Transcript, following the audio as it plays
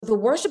the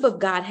worship of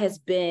God has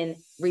been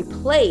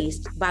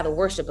replaced by the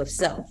worship of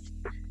self.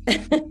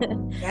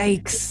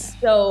 Yikes.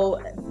 So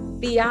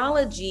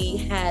theology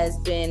has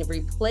been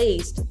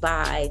replaced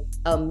by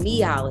a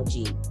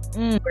meology,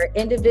 where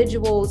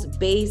individuals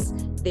base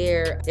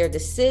their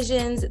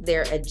decisions,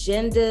 their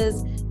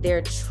agendas,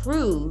 their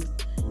truth.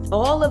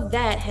 All of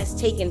that has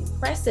taken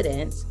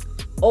precedence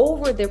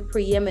over the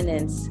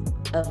preeminence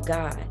of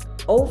God,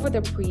 over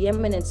the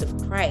preeminence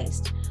of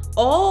Christ,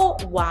 all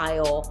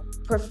while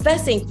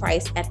professing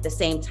Christ at the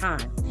same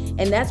time.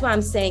 And that's why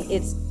I'm saying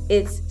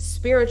it's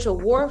spiritual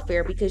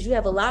warfare, because you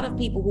have a lot of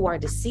people who are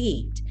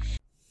deceived.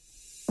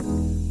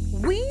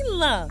 We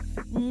love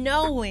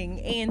knowing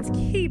and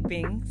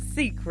keeping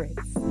secrets.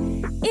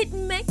 It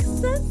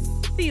makes us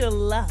feel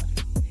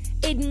loved.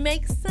 It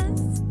makes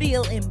us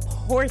feel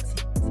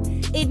important.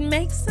 It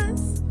makes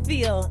us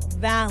feel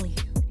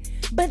valued.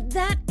 But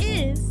that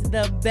is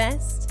the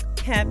best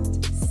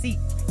kept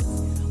secret.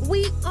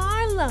 We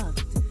are loved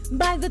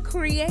by the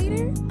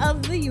creator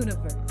of the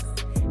universe.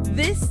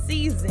 This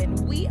season,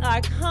 we are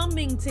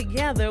coming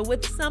together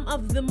with some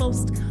of the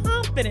most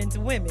confident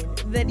women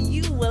that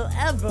you will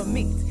ever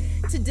meet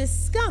to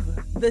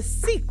discover the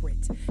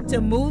secret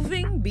to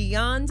moving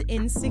beyond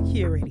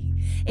insecurity.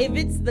 If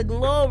it's the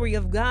glory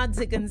of God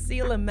to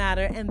conceal a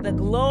matter and the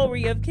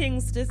glory of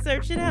kings to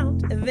search it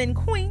out, then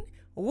Queen,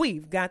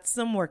 we've got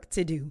some work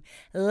to do.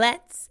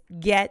 Let's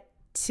get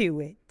to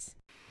it.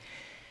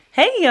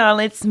 Hey y'all,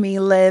 it's me,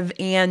 Liv,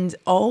 and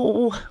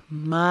oh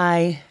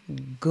my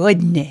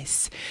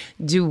goodness,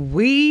 do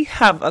we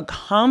have a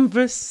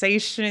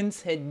conversation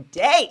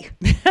today?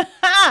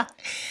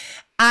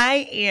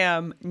 I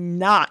am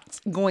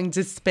not going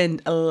to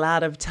spend a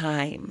lot of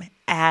time,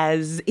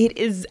 as it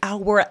is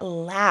our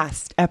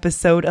last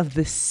episode of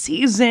the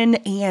season,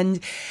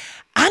 and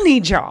I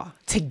need y'all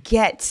to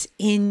get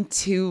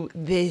into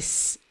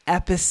this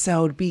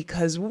episode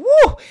because, woo!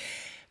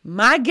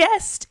 My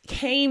guest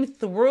came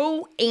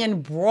through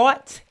and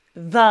brought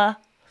the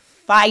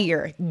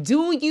fire.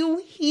 Do you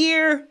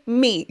hear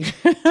me?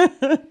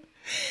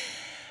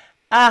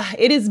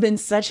 It has been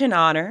such an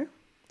honor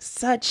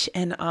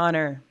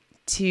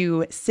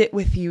to sit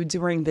with you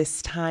during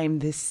this time,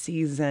 this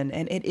season.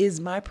 And it is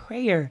my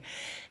prayer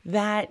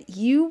that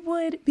you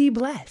would be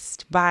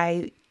blessed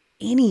by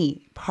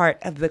any part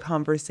of the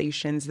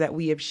conversations that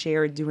we have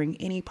shared during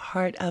any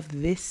part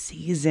of this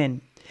season.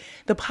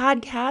 The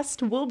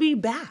podcast will be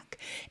back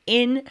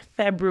in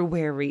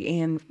February,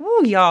 and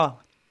y'all,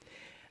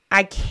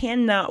 I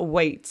cannot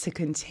wait to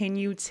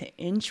continue to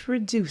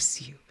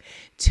introduce you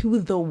to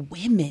the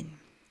women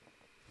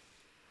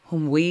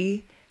whom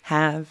we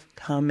have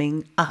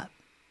coming up.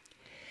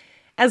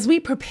 As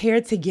we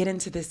prepare to get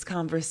into this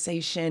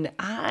conversation,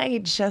 I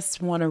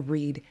just want to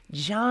read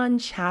John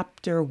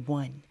chapter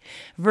 1,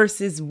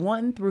 verses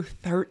 1 through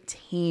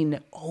 13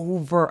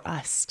 over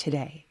us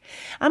today.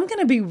 I'm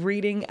going to be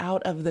reading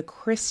out of the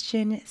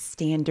Christian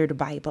Standard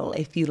Bible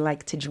if you'd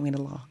like to join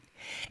along.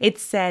 It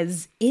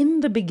says,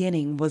 "In the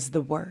beginning was the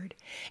Word,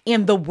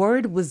 and the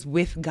Word was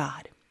with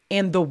God,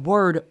 and the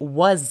Word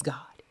was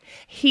God.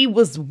 He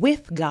was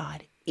with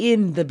God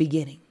in the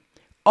beginning.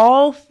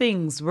 All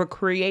things were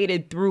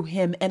created through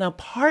him, and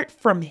apart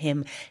from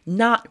him,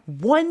 not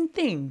one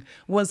thing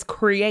was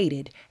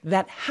created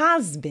that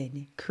has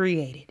been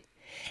created.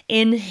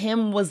 In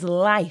him was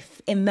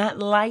life, and that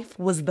life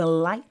was the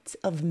light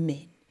of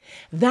men.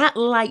 That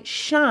light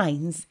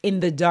shines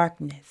in the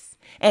darkness,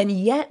 and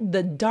yet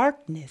the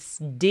darkness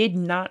did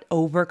not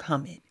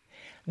overcome it.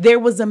 There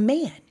was a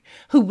man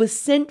who was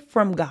sent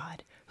from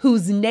God,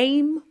 whose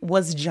name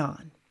was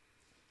John.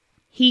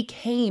 He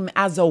came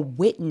as a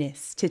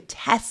witness to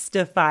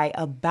testify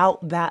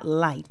about that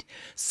light,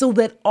 so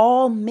that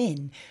all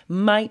men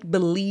might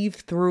believe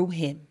through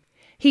him.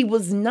 He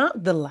was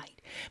not the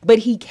light, but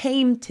he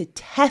came to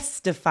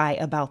testify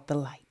about the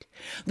light.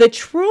 The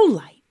true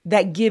light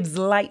that gives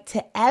light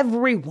to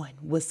everyone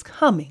was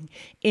coming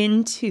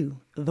into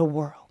the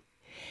world.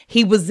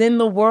 He was in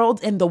the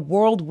world, and the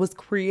world was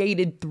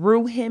created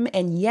through him,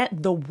 and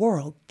yet the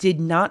world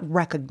did not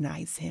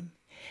recognize him.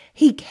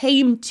 He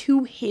came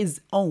to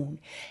his own,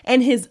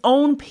 and his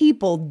own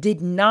people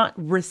did not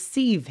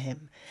receive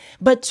him.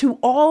 But to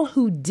all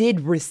who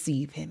did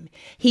receive him,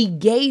 he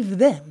gave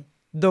them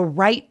the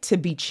right to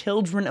be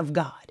children of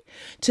God,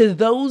 to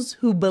those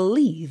who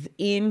believe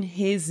in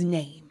his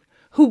name,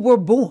 who were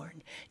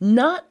born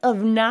not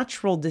of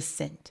natural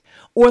descent,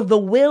 or the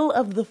will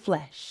of the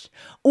flesh,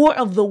 or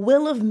of the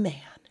will of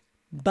man,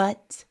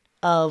 but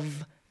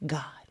of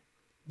God.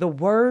 The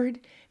Word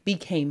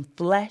became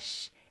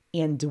flesh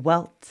and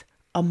dwelt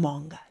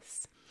among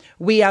us.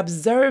 We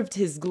observed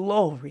his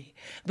glory,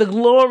 the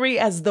glory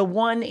as the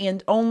one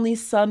and only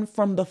Son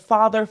from the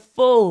Father,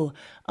 full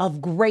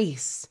of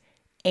grace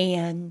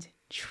and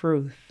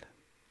truth."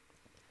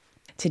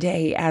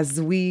 Today, as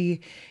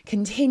we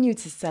continue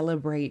to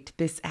celebrate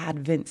this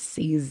Advent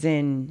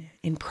season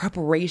in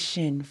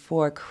preparation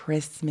for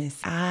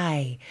Christmas,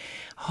 I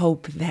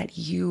hope that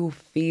you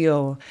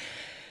feel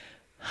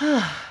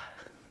a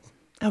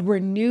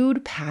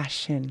renewed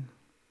passion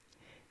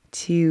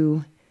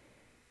to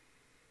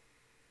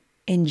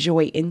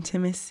enjoy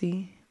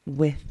intimacy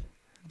with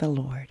the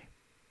Lord.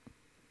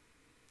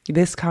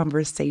 This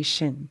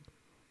conversation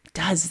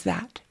does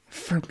that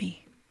for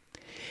me.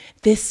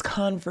 This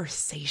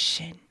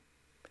conversation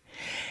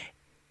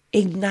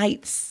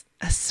ignites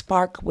a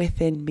spark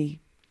within me.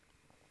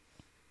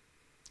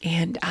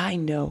 And I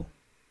know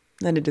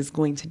that it is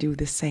going to do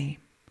the same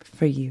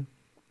for you.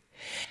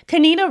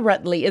 Kanita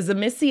Rutley is a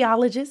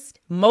missiologist,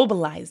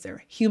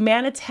 mobilizer,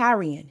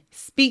 humanitarian,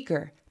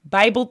 speaker,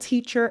 Bible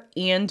teacher,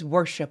 and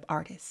worship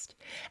artist.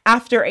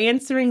 After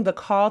answering the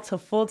call to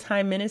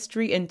full-time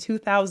ministry in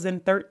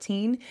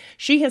 2013,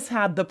 she has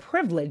had the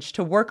privilege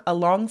to work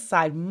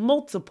alongside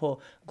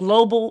multiple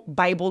global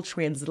Bible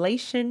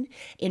translation,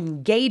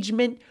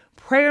 engagement,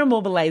 prayer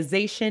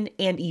mobilization,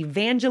 and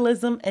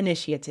evangelism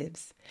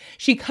initiatives.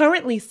 She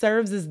currently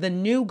serves as the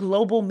new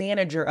global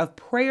manager of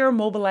prayer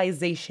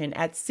mobilization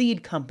at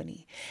Seed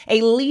Company,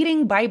 a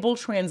leading Bible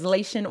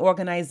translation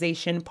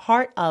organization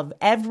part of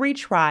Every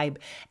Tribe,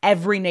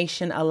 Every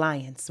Nation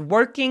Alliance,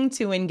 working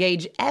to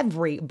engage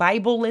every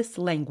Bible-less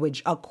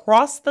language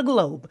across the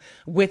globe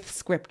with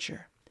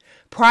Scripture.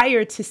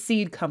 Prior to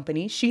Seed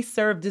Company, she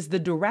served as the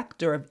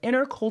director of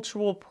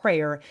intercultural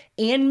prayer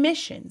and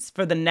missions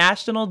for the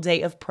National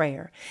Day of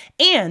Prayer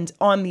and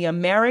on the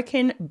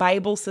American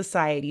Bible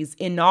Society's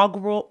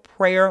inaugural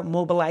prayer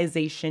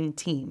mobilization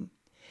team.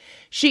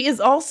 She is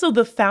also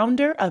the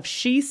founder of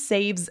She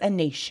Saves a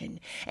Nation,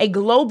 a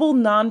global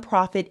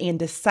nonprofit and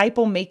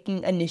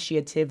disciple-making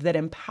initiative that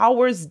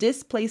empowers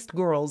displaced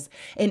girls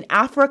in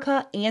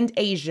Africa and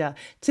Asia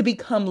to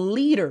become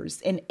leaders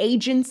and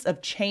agents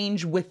of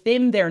change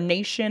within their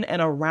nation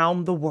and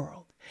around the world.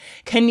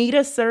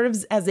 Kanita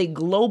serves as a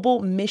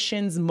global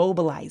missions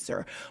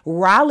mobilizer,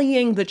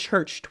 rallying the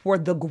church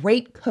toward the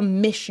Great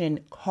Commission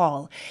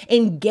call,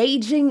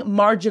 engaging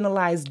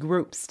marginalized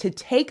groups to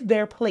take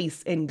their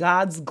place in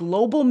God's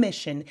global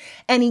mission,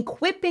 and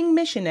equipping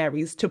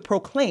missionaries to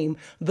proclaim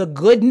the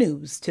good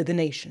news to the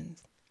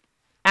nations.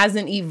 As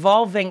an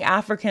evolving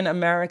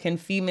African-American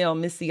female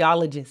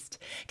missiologist,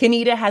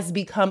 Kanita has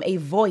become a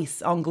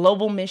voice on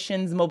global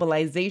missions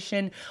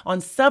mobilization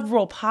on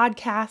several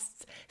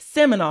podcasts,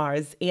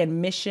 seminars,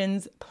 and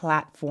missions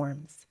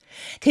platforms.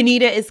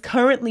 Kanita is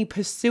currently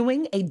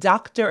pursuing a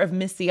Doctor of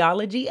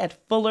Missiology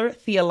at Fuller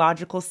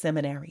Theological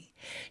Seminary.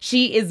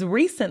 She is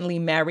recently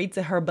married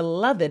to her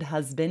beloved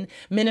husband,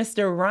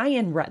 Minister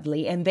Ryan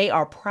Rutley, and they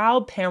are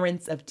proud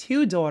parents of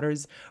 2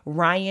 daughters,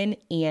 Ryan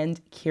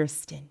and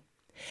Kirsten.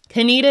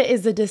 Kanita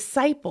is a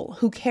disciple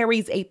who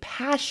carries a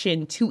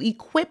passion to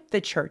equip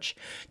the church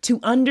to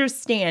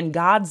understand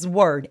God's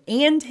word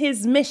and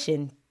his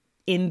mission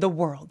in the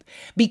world,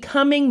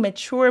 becoming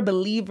mature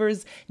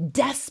believers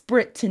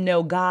desperate to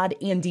know God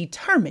and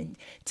determined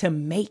to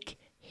make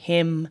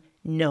him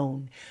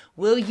known.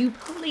 Will you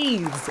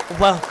please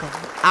welcome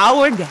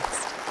our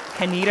guest,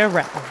 Kanita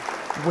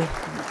Rutley,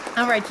 with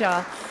me. All right,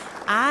 y'all.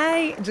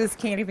 I just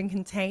can't even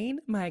contain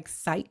my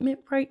excitement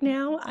right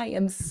now. I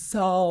am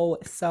so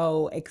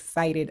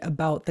excited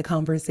about the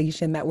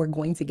conversation that we're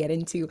going to get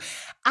into.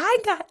 I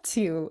got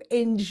to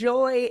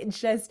enjoy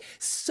just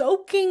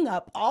soaking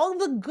up all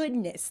the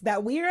goodness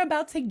that we're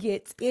about to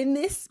get in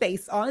this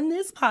space on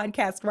this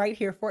podcast right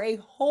here for a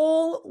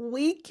whole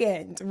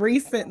weekend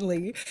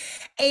recently.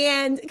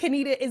 And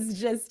Kanita is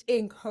just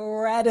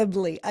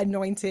incredibly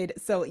anointed.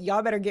 So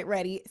y'all better get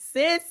ready.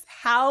 Sis,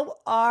 how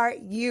are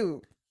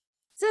you?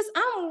 Sis,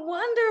 I'm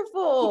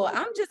wonderful.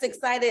 I'm just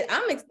excited.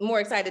 More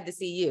excited to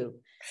see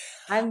you.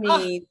 I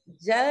mean,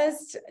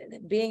 just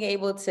being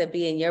able to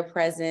be in your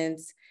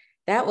presence,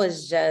 that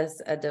was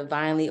just a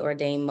divinely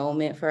ordained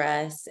moment for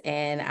us.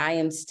 And I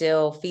am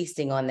still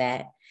feasting on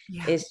that.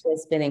 Yeah. It's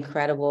just been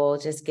incredible,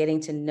 just getting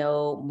to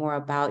know more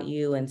about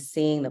you and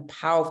seeing the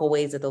powerful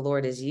ways that the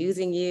Lord is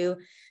using you.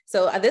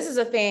 So this is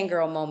a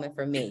fangirl moment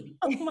for me.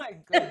 Oh my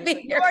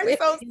goodness. You are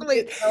so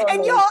sweet.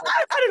 And y'all,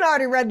 I done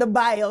already read the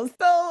bio.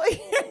 So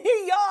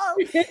y'all,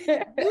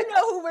 you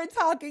know who we're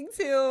talking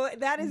to.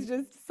 That is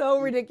just so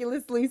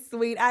ridiculously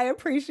sweet. I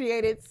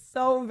appreciate it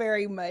so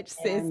very much,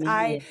 sis.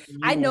 I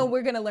know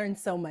we're going to learn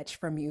so much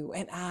from you.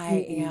 And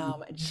I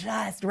am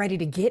just ready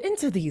to get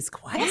into these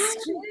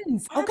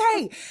questions.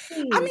 Okay.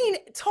 I mean,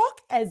 talk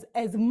as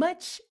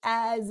much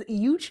as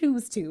you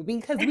choose to,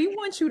 because we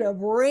want you to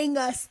bring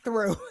us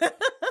through.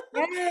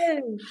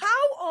 Yes.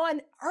 How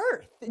on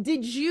earth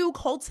did you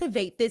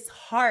cultivate this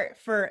heart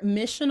for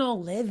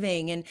missional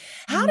living? And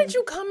how did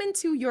you come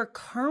into your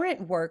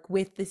current work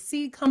with the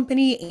Seed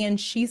Company and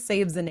She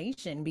Saves a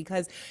Nation?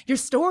 Because your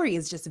story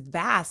is just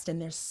vast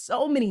and there's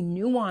so many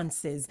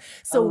nuances.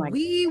 So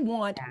we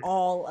want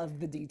all of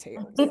the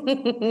details.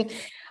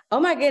 Oh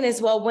my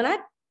goodness. Well, when I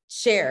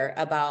share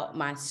about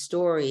my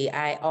story,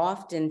 I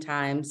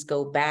oftentimes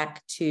go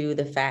back to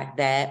the fact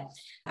that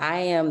I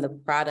am the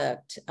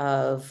product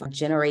of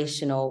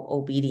generational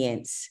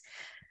obedience,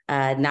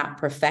 not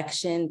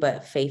perfection,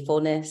 but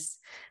faithfulness.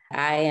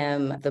 I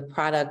am the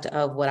product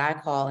of what I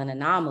call an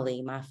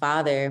anomaly. My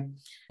father,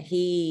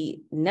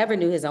 he never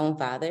knew his own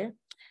father.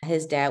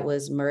 His dad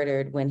was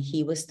murdered when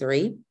he was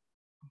 3.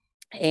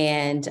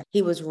 And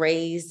he was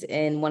raised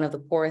in one of the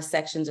poorest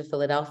sections of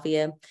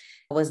Philadelphia,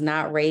 was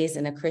not raised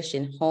in a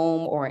Christian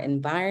home or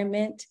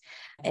environment.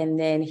 And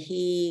then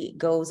he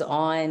goes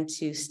on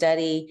to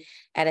study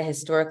at a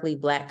historically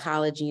Black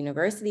college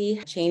university,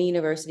 Cheney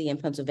University in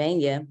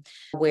Pennsylvania,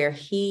 where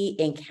he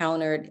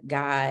encountered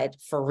God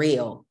for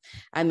real.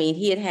 I mean,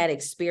 he had had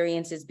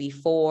experiences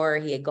before,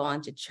 he had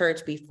gone to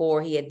church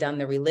before, he had done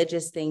the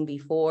religious thing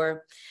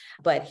before,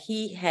 but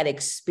he had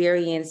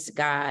experienced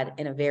God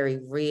in a very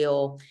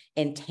real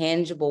and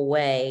tangible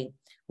way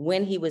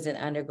when he was an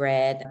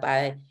undergrad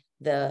by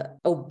the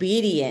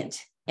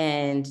obedient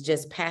and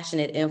just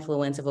passionate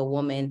influence of a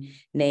woman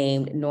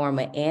named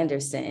Norma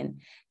Anderson.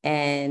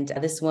 And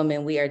this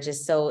woman, we are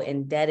just so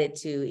indebted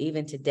to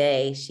even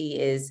today. She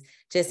is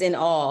just in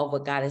awe of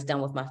what God has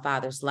done with my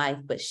father's life.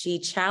 But she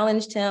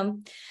challenged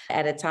him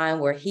at a time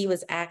where he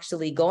was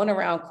actually going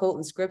around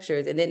quoting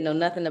scriptures and didn't know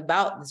nothing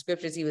about the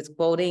scriptures he was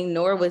quoting,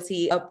 nor was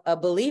he a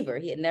believer.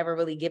 He had never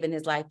really given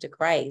his life to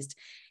Christ.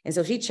 And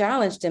so she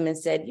challenged him and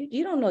said,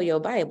 you don't know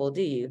your Bible,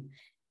 do you?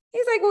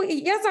 He's like, well,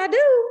 yes, I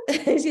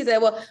do. She said,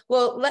 well,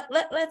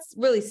 let's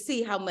really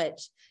see how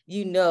much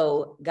you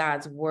know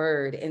God's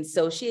word. And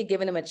so she had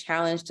given him a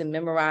challenge to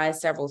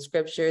memorize several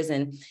scriptures.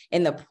 And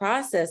in the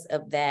process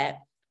of that,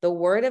 the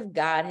word of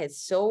God had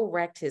so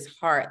wrecked his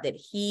heart that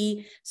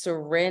he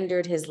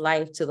surrendered his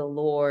life to the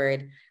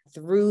Lord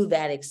through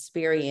that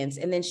experience.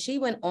 And then she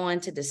went on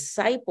to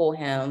disciple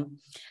him,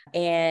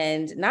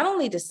 and not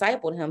only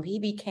discipled him, he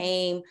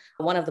became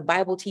one of the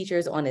Bible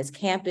teachers on his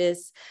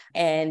campus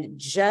and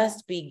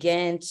just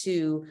began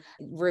to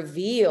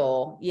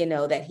reveal,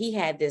 that he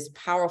had this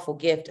powerful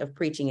gift of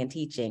preaching and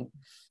teaching.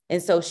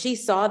 And so she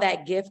saw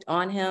that gift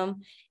on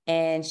him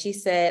and she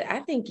said, I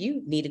think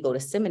you need to go to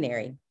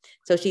seminary.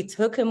 So she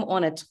took him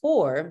on a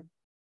tour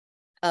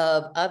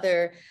of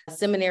other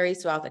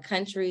seminaries throughout the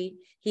country.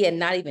 He had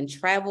not even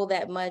traveled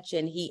that much,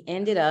 and he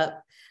ended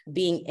up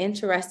being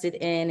interested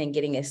in and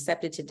getting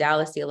accepted to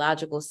Dallas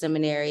Theological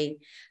Seminary.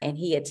 And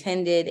he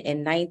attended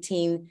in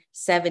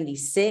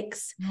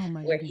 1976,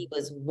 where he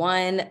was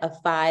one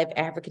of 5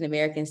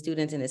 African-American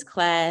students in his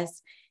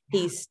class.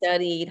 He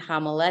studied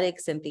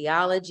homiletics and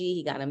theology.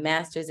 He got a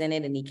master's in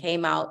it, and he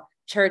came out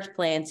church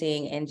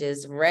planting and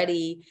just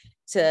ready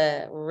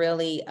to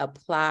really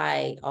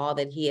apply all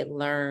that he had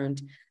learned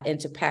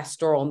into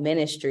pastoral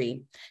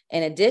ministry.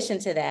 In addition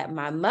to that,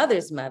 my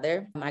mother's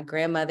mother, my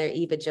grandmother,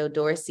 Eva Jo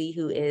Dorsey,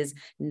 who is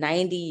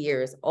 90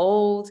 years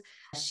old,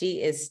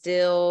 she is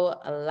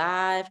still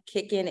alive,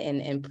 kicking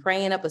and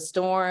praying up a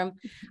storm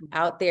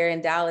out there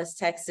in Dallas,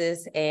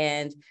 Texas.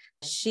 And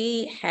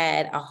she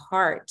had a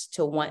heart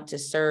to want to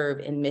serve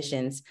in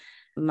missions.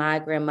 My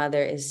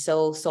grandmother is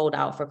so sold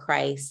out for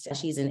Christ.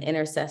 She's an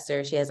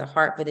intercessor. She has a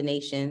heart for the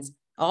nations.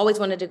 Always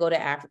wanted to go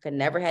to Africa,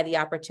 never had the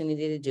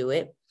opportunity to do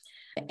it.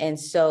 And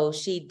so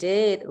she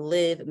did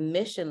live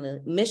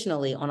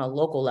missionally on a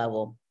local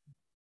level.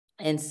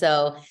 And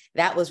so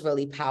that was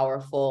really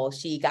powerful.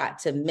 She got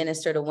to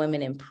minister to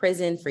women in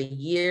prison for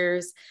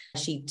years.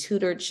 She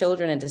tutored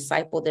children and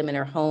discipled them in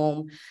her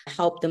home,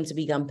 helped them to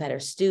become better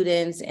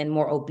students and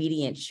more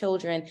obedient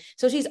children.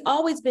 So she's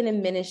always been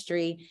in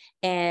ministry,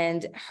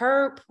 and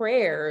her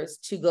prayers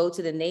to go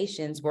to the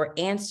nations were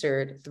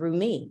answered through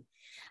me.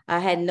 I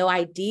had no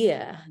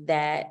idea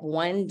that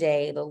one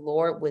day the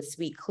Lord would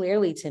speak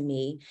clearly to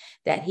me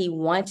that he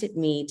wanted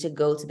me to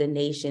go to the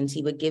nations.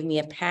 He would give me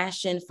a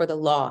passion for the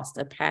lost,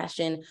 a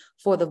passion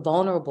for the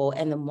vulnerable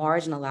and the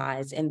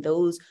marginalized and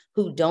those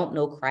who don't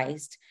know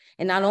Christ.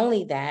 And not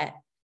only that,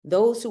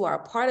 those who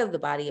are part of the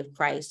body of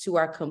Christ, who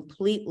are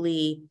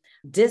completely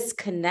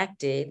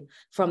disconnected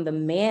from the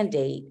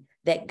mandate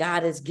that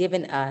God has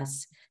given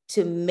us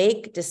to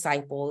make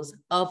disciples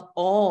of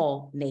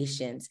all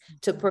nations,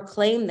 to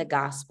proclaim the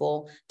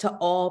gospel to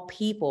all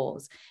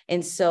peoples.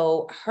 And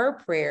so her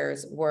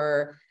prayers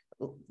were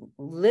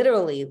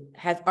literally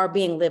are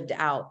being lived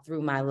out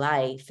through my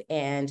life.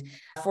 And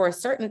for a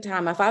certain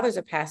time, my father's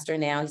a pastor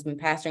now. He's been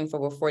pastoring for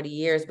over 40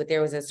 years, but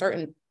there was a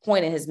certain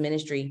point in his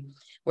ministry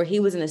where he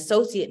was an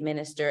associate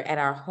minister at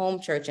our home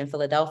church in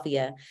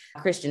Philadelphia,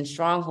 Christian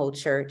Stronghold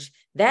Church.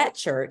 That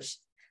church,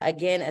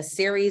 again, a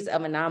series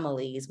of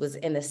anomalies, was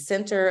in the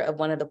center of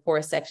one of the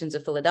poorest sections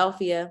of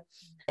Philadelphia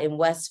in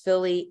West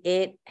Philly.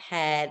 It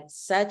had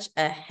such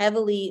a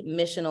heavily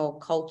missional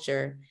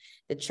culture.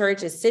 The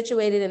church is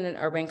situated in an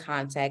urban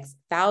context,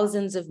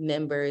 thousands of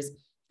members,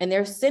 and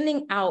they're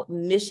sending out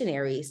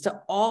missionaries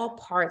to all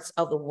parts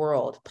of the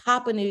world: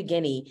 Papua New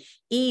Guinea,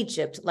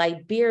 Egypt,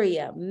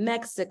 Liberia,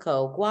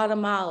 Mexico,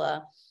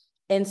 Guatemala.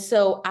 And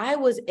so I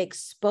was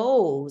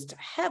exposed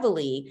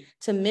heavily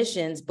to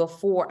missions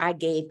before I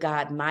gave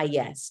God my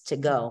yes to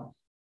go.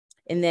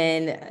 And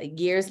then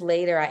years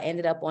later, I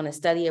ended up on a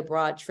study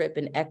abroad trip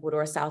in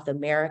Ecuador, South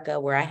America,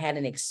 where I had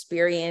an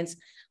experience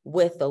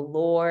with the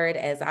Lord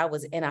as I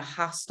was in a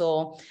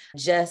hostel,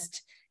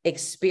 just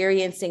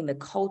experiencing the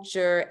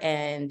culture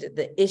and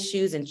the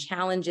issues and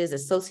challenges, the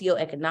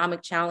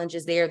socioeconomic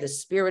challenges there, the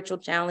spiritual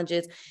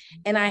challenges.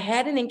 And I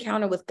had an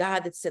encounter with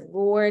God that said,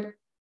 Lord,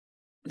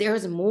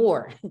 there's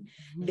more.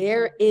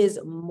 There is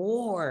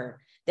more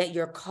that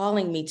you're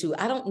calling me to.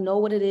 I don't know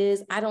what it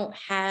is. I don't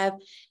have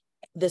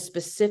the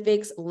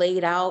specifics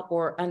laid out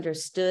or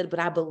understood, but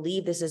I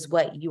believe this is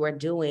what you are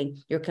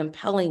doing. You're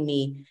compelling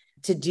me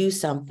to do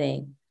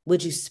something.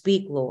 Would you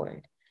speak,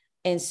 Lord?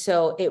 And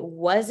so it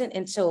wasn't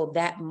until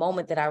that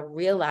moment that I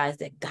realized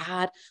that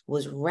God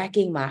was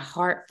wrecking my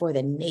heart for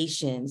the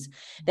nations,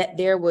 that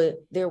there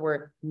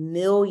were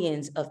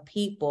millions of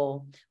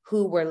people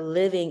who were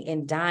living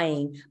and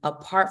dying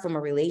apart from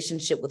a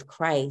relationship with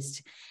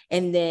Christ.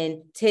 And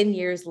then 10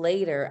 years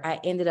later,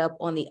 I ended up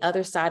on the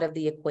other side of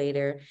the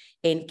equator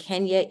in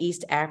Kenya,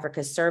 East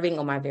Africa, serving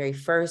on my very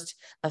first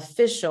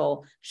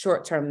official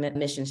short-term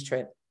missions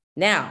trip.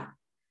 Now,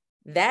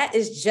 that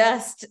is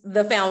just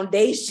the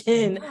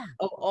foundation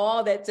of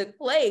all that took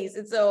place.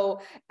 And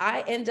so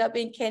I end up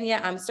in Kenya.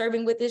 I'm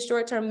serving with this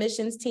short-term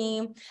missions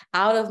team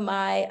out of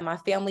my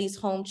family's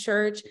home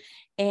church.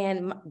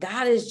 And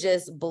God is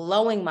just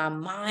blowing my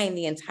mind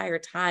the entire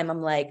time.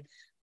 I'm like,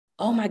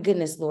 oh my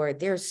goodness,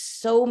 Lord, there's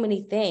so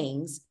many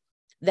things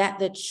that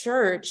the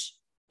church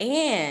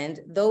and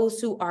those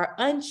who are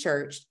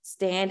unchurched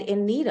stand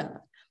in need of.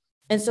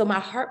 And so my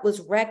heart was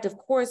wrecked, of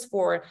course,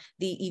 for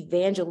the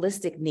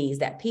evangelistic needs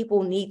that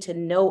people need to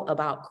know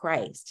about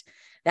Christ.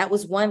 That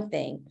was one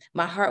thing.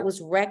 My heart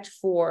was wrecked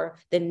for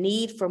the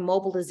need for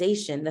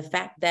mobilization, the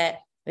fact that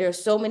there are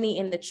so many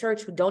in the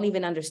church who don't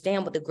even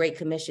understand what the Great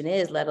Commission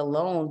is, let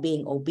alone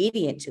being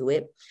obedient to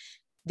it.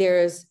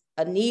 There's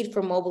a need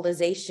for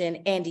mobilization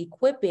and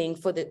equipping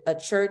for a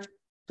church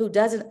who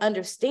doesn't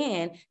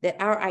understand that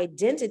our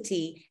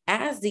identity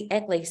as the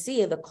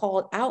ecclesia, the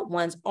called out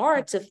ones,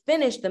 are to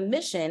finish the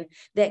mission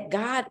that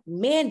God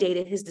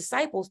mandated his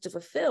disciples to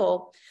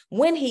fulfill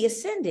when he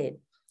ascended.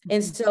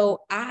 And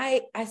so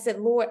I said,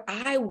 Lord,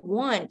 I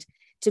want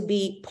to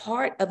be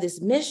part of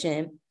this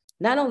mission,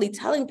 not only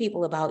telling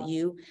people about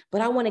you, but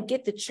I want to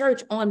get the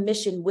church on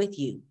mission with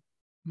you.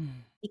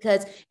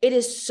 Because it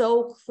is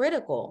so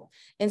critical.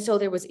 And so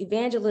there was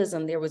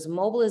evangelism, there was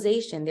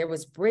mobilization, there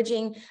was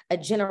bridging a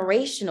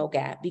generational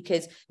gap,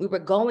 because we were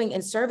going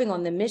and serving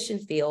on the mission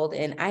field.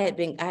 And I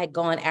had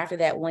gone after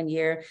that 1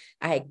 year,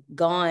 I had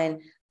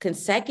gone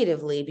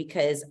consecutively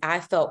because I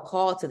felt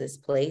called to this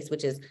place,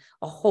 which is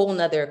a whole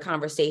nother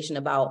conversation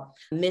about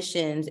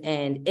missions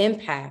and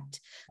impact.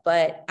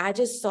 But I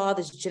just saw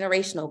this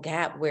generational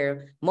gap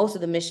where most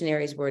of the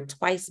missionaries were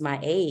twice my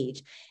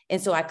age.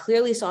 And so I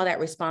clearly saw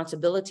that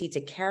responsibility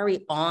to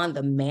carry on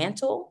the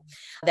mantle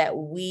that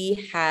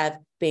we have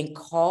been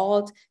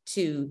called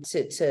to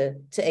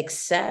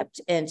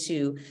accept and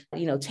to,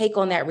 take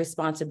on that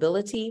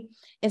responsibility.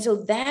 And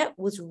so that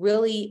was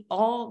really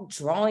all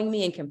drawing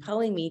me and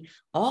compelling me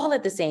all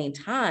at the same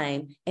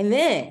time. And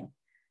then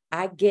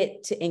I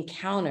get to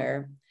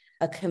encounter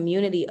a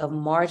community of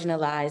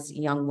marginalized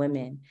young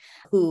women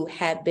who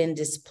had been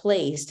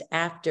displaced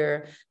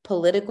after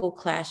political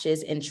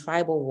clashes and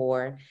tribal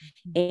war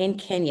in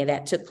Kenya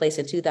that took place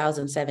in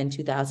 2007,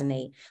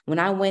 2008. When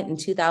I went in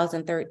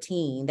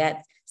 2013,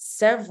 that's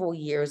several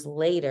years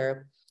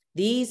later,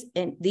 these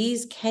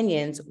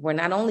Kenyans were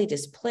not only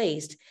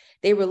displaced,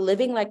 they were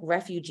living like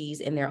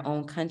refugees in their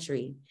own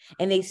country,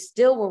 and they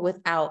still were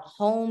without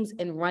homes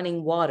and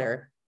running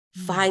water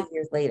 5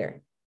 years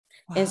later.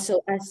 Wow. And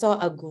so I saw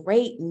a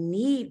great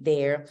need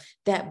there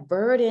that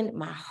burdened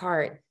my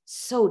heart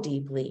so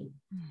deeply,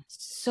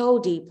 so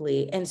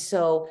deeply. And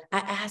so I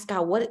asked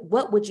God,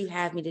 what would you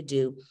have me to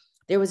do?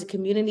 There was a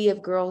community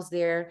of girls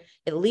there,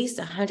 at least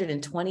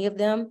 120 of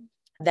them,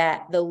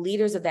 that the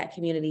leaders of that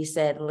community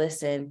said,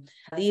 listen,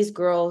 these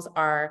girls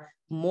are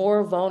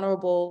more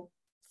vulnerable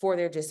for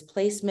their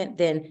displacement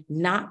than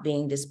not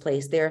being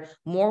displaced. They're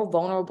more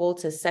vulnerable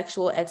to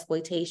sexual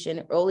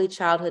exploitation, early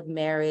childhood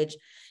marriage,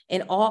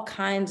 and all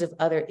kinds of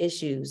other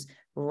issues,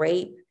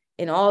 rape,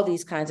 and all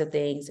these kinds of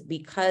things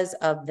because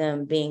of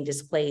them being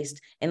displaced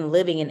and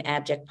living in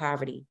abject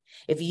poverty.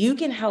 If you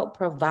can help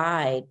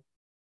provide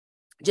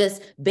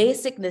just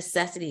basic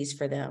necessities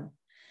for them,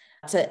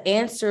 to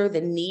answer the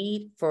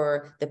need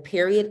for the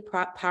period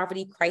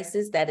poverty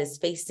crisis that is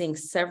facing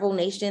several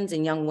nations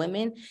and young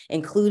women,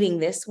 including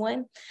this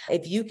one.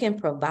 If you can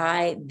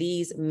provide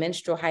these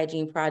menstrual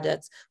hygiene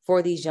products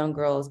for these young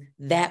girls,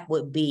 that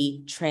would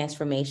be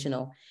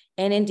transformational.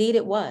 And indeed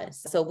it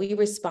was. So we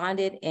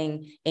responded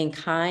in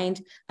kind.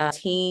 A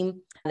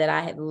team that I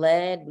had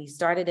led, we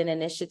started an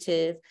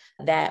initiative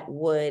that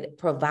would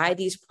provide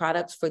these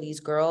products for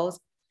these girls.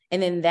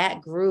 And then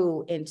that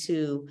grew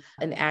into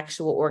an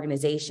actual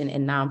organization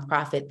and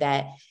nonprofit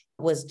that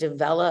was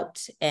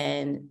developed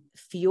and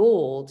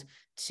fueled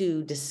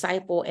to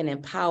disciple and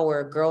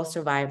empower girl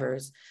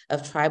survivors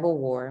of tribal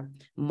war,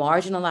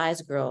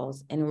 marginalized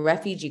girls, and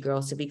refugee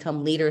girls to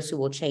become leaders who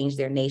will change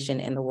their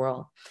nation and the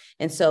world.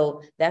 And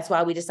so that's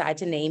why we decided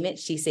to name it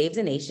She Saves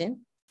a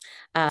Nation.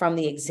 From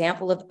the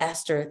example of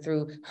Esther,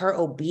 through her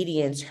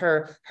obedience,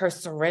 her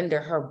surrender,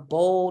 her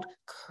bold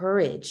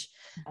courage,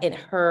 and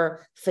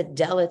her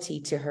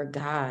fidelity to her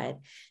God,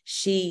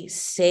 she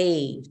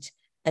saved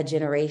a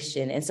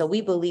generation. And so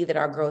we believe that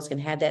our girls can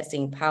have that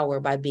same power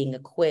by being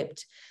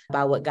equipped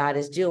by what God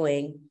is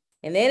doing.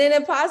 And then in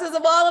the process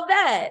of all of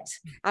that,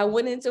 I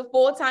went into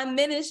full-time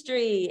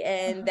ministry,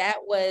 and that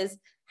was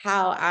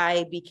how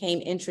I became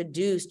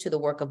introduced to the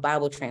work of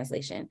Bible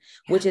translation,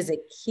 which is a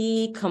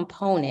key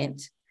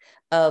component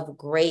of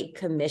Great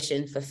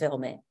Commission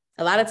fulfillment.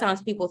 A lot of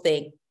times people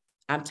think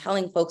I'm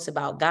telling folks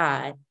about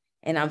God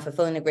and I'm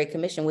fulfilling the Great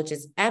Commission, which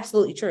is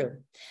absolutely true.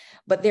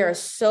 But there are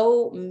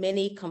so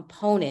many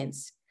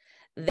components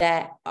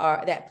that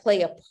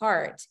play a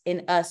part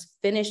in us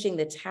finishing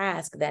the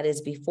task that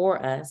is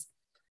before us.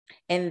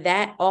 And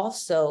that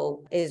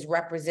also is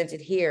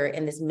represented here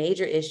in this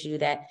major issue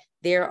that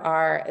there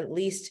are at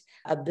least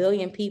 1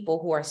 billion people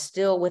who are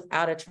still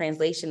without a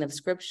translation of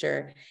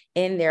scripture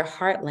in their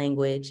heart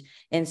language.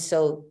 And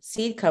so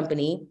Seed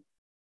Company,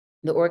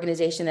 the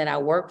organization that I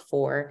work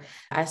for,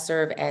 I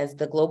serve as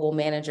the global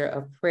manager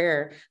of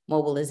prayer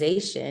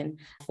mobilization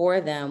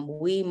for them.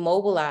 We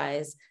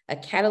mobilize a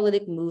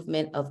catalytic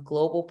movement of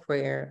global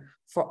prayer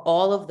for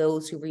all of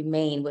those who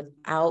remain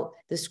without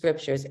the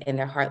scriptures in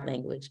their heart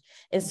language.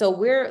 And so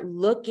we're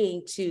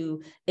looking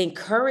to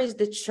encourage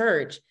the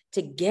church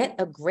to get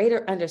a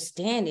greater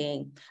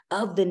understanding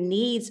of the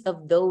needs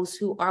of those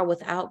who are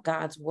without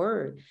God's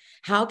word.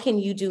 How can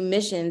you do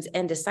missions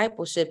and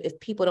discipleship if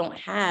people don't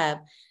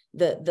have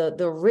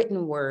the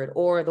written word,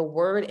 or the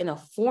word in a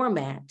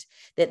format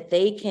that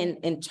they can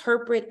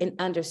interpret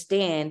and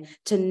understand,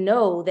 to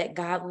know that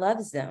God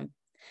loves them,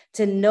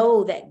 to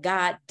know that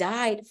God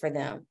died for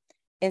them?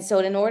 And so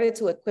in order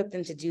to equip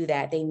them to do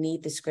that, they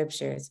need the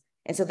scriptures.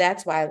 And so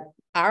that's why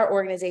our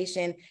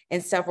organization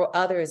and several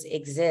others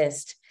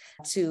exist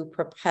to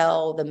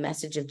propel the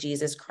message of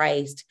Jesus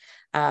Christ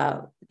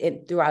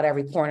throughout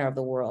every corner of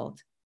the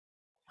world.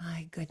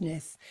 My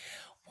goodness.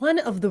 One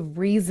of the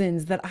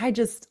reasons that I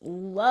just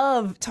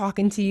love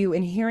talking to you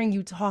and hearing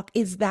you talk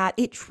is that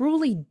it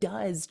truly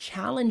does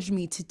challenge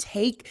me to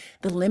take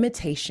the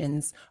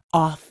limitations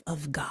off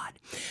of God.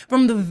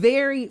 From the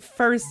very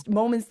first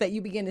moments that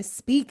you began to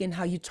speak and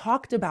how you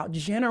talked about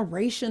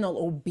generational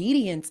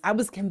obedience, I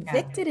was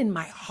convicted in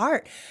my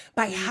heart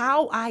by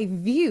how I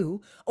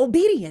view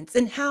obedience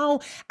and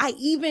how I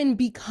even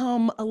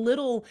become a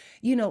little,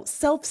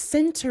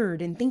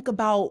 self-centered and think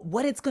about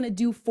what it's going to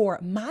do for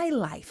my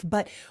life.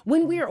 But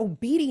when we're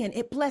obedient,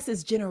 it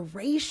blesses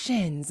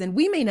generations, and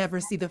we may never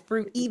see the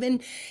fruit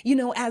even,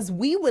 as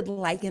we would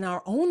like in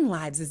our own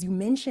lives, as you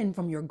mentioned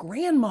from your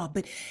grandma,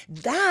 but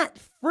that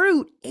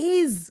fruit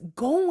is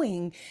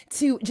going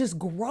to just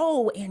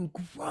grow and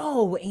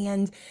grow.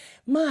 And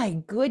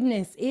my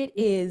goodness, it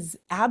is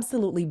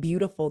absolutely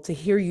beautiful to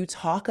hear you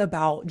talk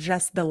about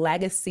just the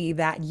legacy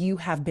that you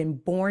have been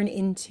born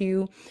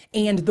into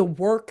and the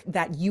work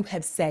that you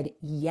have said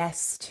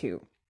yes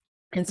to.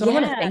 And so I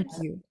want to thank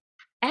you.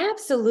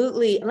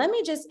 Absolutely. Let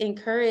me just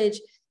encourage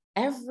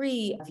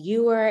every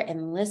viewer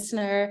and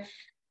listener.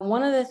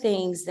 One of the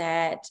things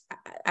that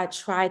I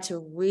try to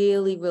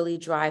really, really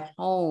drive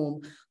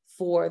home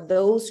for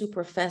those who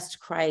profess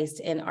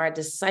Christ and are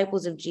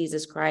disciples of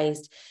Jesus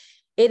Christ,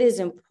 it is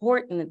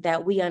important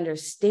that we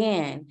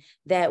understand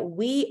that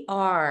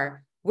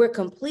we're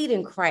complete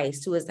in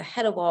Christ, who is the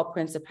head of all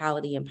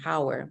principality and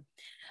power.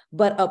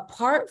 But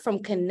apart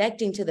from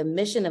connecting to the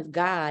mission of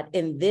God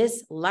in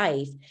this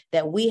life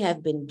that we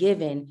have been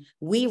given,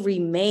 we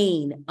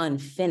remain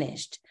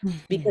unfinished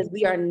because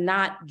we are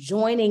not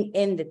joining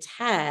in the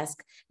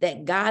task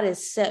that God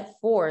has set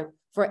forth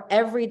for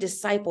every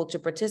disciple to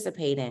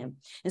participate in.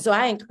 And so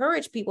I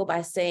encourage people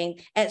by saying,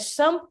 at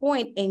some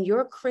point in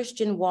your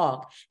Christian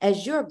walk,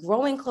 as you're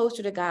growing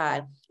closer to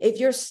God, if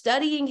you're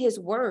studying his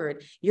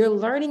word, you're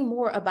learning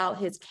more about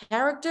his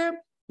character,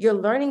 you're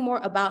learning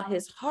more about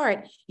his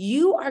heart,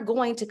 you are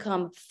going to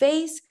come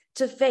face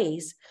to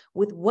face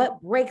with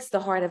what breaks the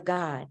heart of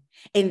God.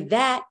 And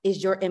that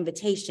is your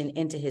invitation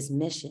into his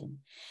mission.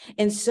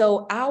 And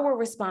so our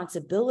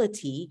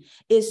responsibility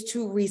is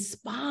to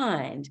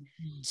respond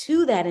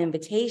to that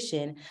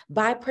invitation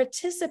by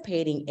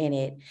participating in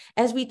it.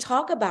 As we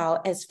talk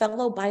about, as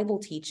fellow Bible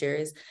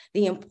teachers,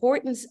 the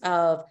importance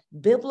of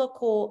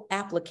biblical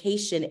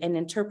application and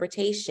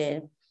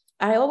interpretation,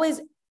 I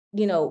always,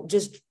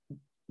 just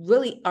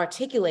really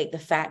articulate the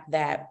fact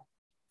that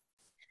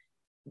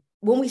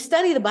when we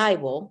study the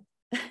Bible,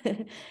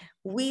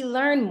 we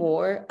learn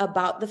more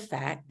about the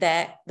fact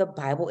that the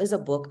Bible is a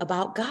book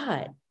about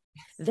God.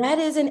 That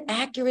is an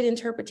accurate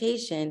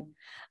interpretation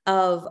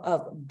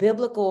of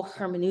biblical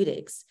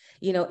hermeneutics,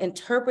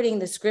 interpreting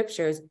the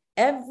scriptures.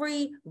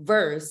 Every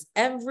verse,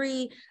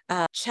 every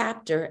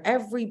chapter,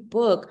 every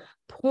book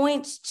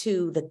points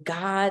to the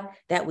God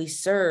that we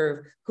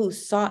serve, who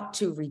sought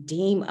to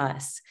redeem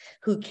us,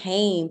 who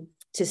came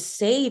to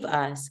save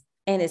us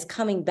and is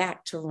coming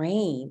back to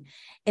reign.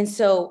 And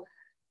so,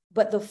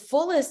 but the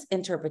fullest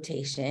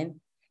interpretation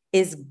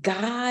is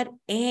God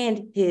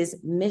and his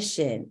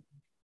mission.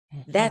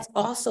 That's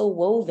also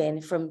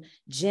woven from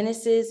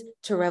Genesis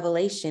to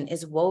Revelation,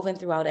 is woven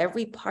throughout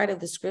every part of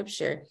the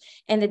scripture.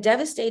 And the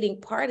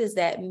devastating part is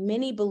that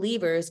many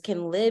believers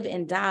can live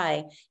and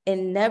die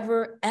and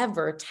never,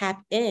 ever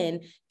tap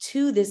in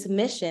to this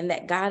mission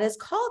that God has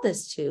called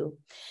us to.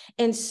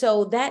 And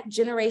so that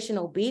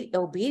generational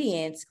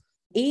obedience,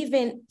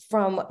 even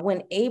from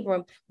when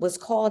Abram was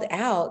called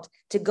out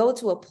to go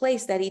to a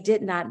place that he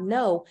did not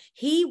know,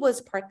 he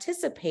was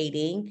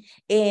participating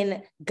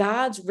in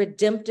God's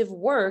redemptive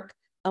work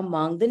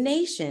among the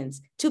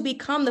nations to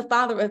become the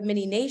father of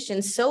many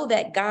nations so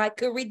that God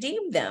could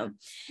redeem them.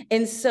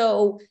 And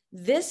so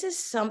this is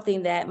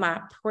something that my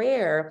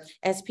prayer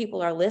as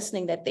people are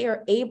listening, that they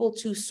are able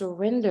to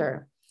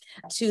surrender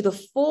to the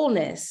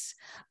fullness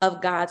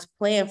of God's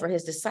plan for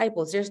his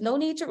disciples. There's no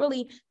need to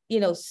really,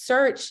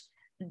 search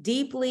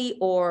deeply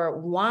or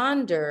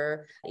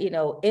wander,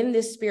 in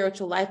this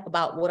spiritual life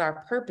about what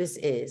our purpose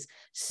is.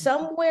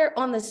 Somewhere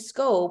on the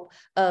scope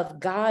of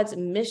God's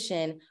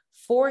mission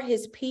for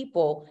his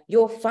people,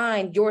 you'll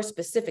find your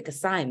specific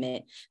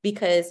assignment,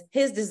 because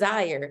his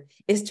desire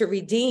is to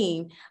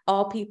redeem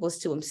all peoples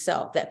to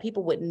himself, that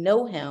people would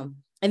know him.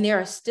 And there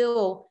are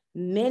still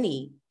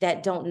many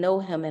that don't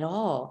know him at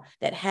all,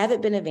 that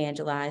haven't been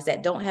evangelized,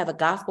 that don't have a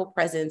gospel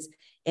presence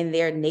in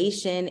their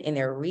nation, in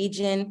their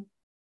region,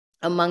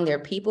 among their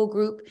people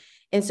group.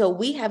 And so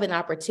we have an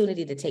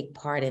opportunity to take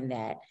part in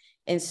that.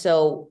 And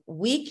so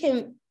we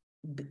can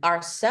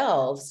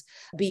ourselves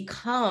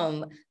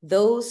become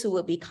those who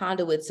would be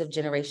conduits of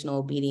generational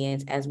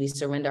obedience as we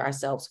surrender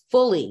ourselves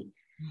fully,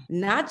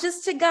 not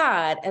just to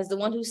God as the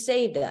one who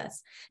saved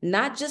us,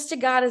 not just to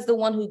God as the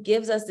one who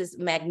gives us this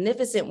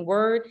magnificent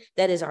word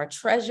that is our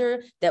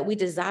treasure, that we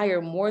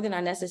desire more than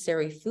our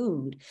necessary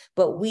food,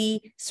 but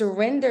we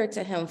surrender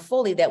to him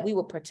fully, that we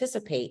would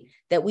participate,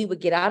 that we would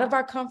get out of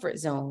our comfort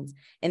zones,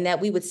 and that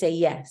we would say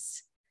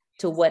yes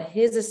to what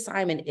his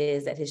assignment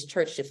is that his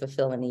church should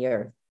fulfill in the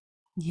earth.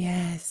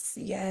 Yes,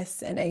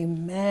 yes, and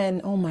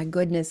amen. Oh my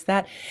goodness,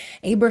 that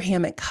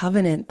Abrahamic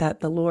covenant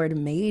that the Lord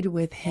made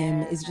with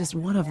him is just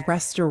one of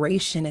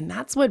restoration. And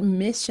that's what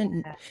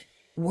mission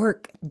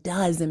work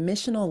does, and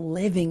missional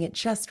living. It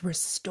just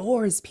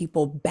restores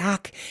people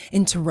back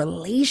into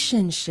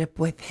relationship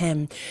with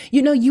him.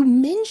 You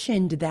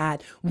mentioned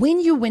that when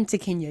you went to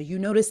Kenya, you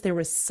noticed there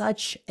was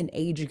such an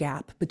age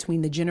gap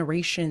between the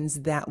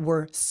generations that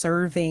were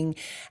serving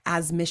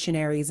as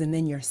missionaries and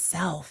then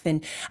yourself.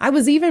 And I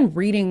was even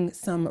reading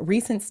some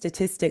recent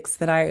statistics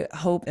that I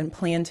hope and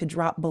plan to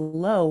drop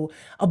below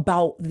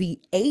about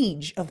the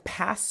age of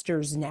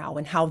pastors now,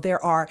 and how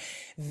there are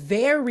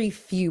very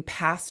few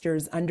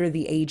pastors under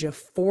the age of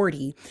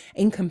 40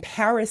 in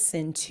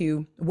comparison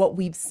to what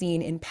we've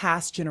seen in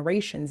past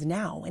generations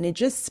now. And it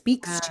just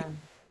speaks to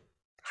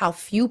how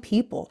few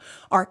people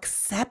are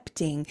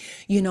accepting,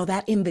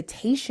 that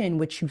invitation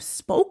which you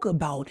spoke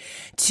about,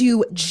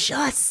 to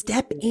just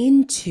step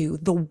into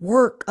the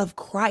work of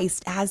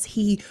Christ as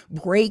he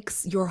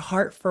breaks your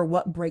heart for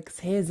what breaks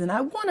his. And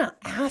I want to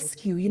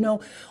ask you,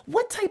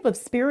 what type of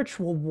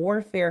spiritual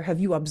warfare have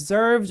you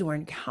observed or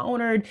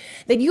encountered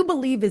that you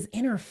believe is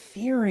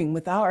interfering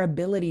with our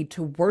ability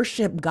to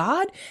worship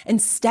God and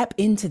step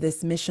into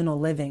this missional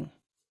living?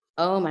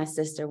 Oh, my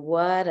sister,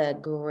 what a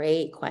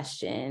great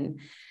question.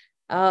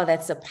 Oh,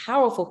 that's a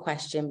powerful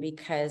question,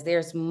 because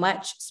there's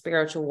much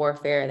spiritual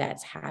warfare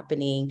that's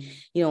happening.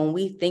 When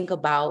we think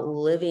about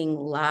living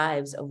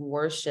lives of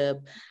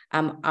worship,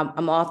 I'm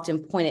often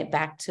pointed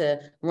back to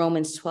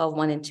Romans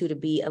 12:1-2, to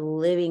be a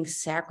living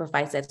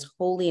sacrifice that's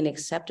holy and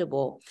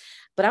acceptable.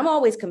 But I'm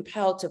always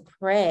compelled to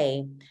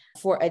pray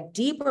for a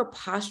deeper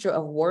posture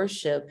of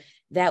worship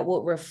that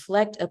would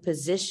reflect a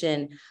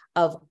position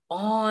of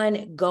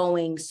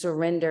ongoing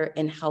surrender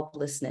and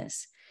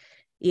helplessness.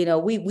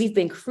 We've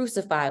been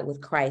crucified with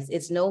Christ.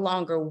 It's no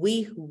longer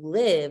we who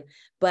live,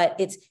 but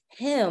it's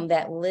him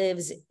that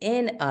lives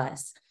in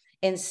us.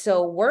 And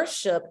so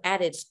worship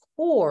at its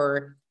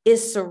core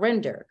is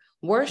surrender.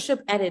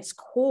 Worship at its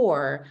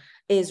core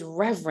is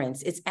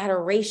reverence, it's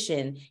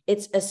adoration,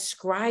 it's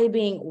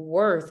ascribing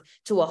worth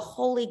to a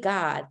holy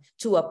God,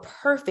 to a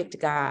perfect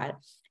God.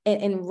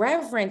 And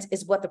reverence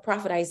is what the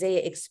prophet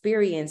Isaiah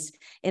experienced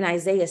in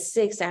Isaiah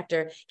 6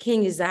 after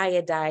King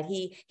Uzziah died.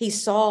 He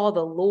saw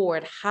the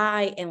Lord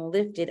high and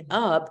lifted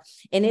up.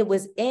 And it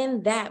was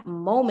in that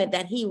moment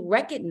that he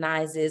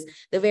recognizes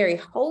the very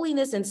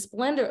holiness and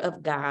splendor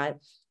of God,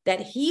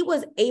 that he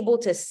was able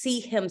to see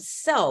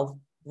himself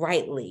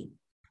rightly.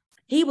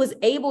 He was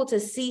able to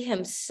see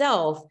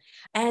himself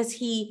as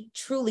he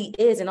truly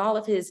is, in all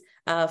of his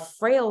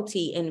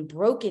frailty and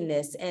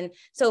brokenness. And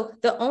so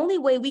the only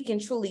way we can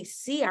truly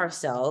see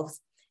ourselves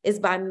is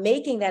by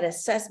making that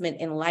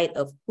assessment in light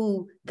of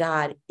who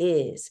God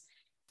is.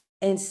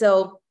 And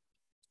so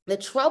the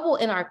trouble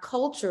in our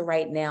culture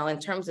right now, in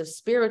terms of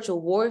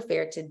spiritual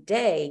warfare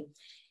today,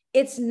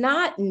 it's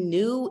not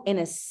new in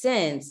a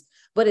sense,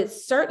 but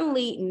it's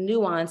certainly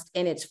nuanced,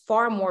 and it's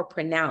far more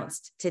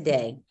pronounced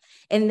today.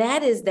 And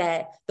that is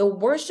that the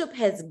worship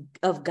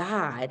of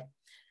God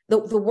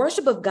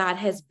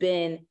has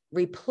been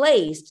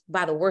replaced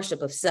by the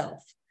worship of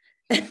self.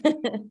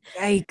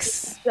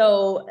 Yikes.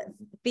 So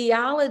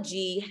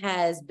theology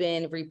has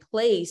been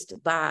replaced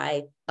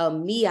by a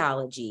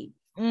meology,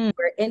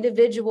 where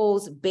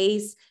individuals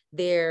base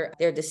their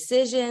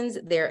decisions,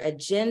 their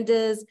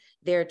agendas,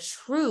 their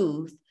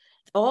truth.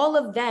 All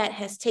of that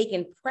has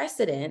taken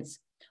precedence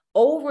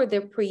over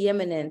the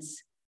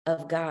preeminence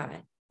of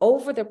God,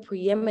 over the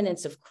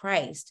preeminence of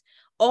Christ,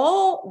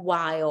 all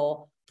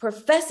while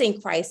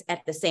professing Christ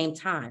at the same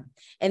time.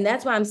 And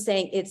that's why I'm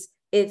saying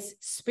it's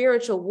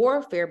spiritual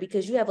warfare,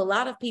 because you have a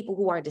lot of people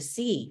who are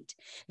deceived.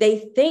 They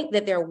think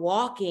that they're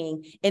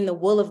walking in the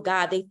will of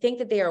God. They think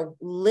that they are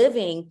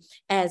living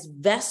as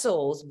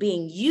vessels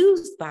being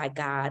used by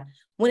God,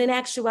 when in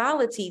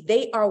actuality,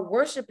 they are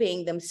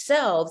worshiping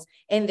themselves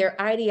and their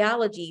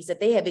ideologies that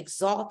they have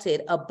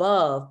exalted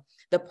above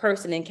the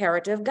person and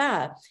character of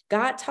God.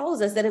 God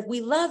tells us that if we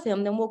love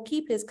him, then we'll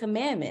keep his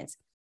commandments.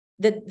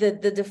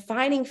 The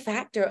defining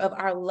factor of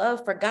our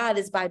love for God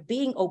is by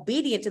being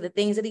obedient to the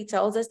things that he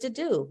tells us to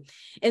do.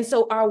 And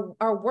so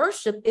our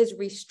worship is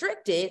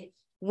restricted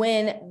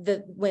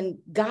when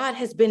God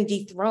has been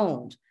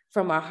dethroned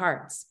from our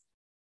hearts.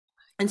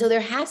 And so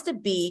there has to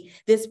be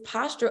this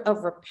posture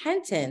of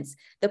repentance,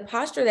 the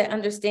posture that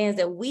understands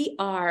that we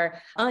are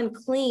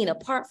unclean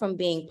apart from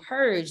being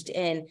purged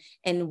and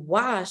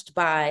washed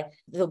by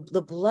the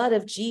blood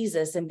of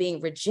Jesus and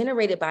being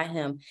regenerated by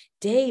him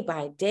day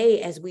by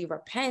day as we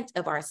repent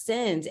of our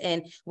sins.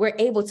 And we're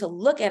able to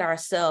look at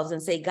ourselves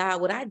and say, God,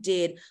 what I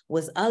did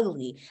was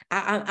ugly.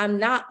 I'm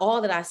not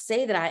all that I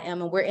say that I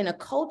am. And we're in a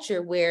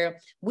culture where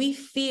we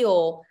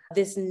feel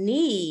this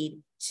need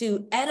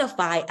to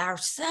edify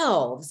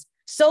ourselves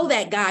so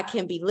that God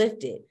can be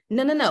lifted.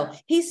 No.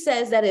 He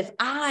says that if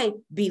I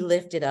be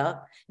lifted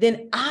up,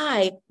 then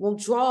I will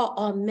draw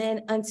all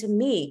men unto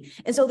me.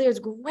 And so there's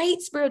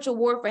great spiritual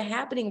warfare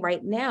happening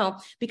right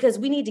now, because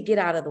we need to get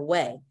out of the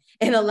way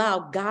and allow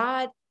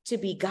God to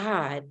be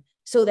God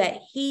so that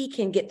he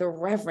can get the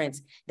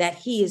reverence that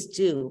he is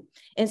due.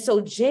 And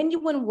so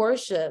genuine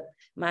worship,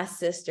 my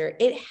sister,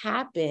 it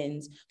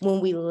happens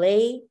when we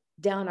lay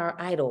down our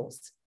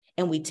idols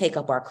and we take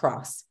up our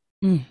cross.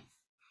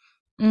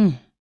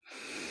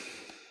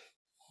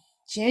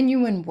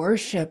 Genuine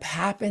worship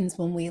happens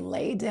when we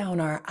lay down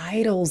our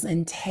idols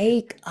and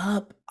take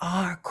up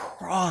our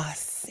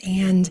cross.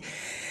 And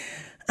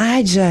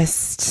I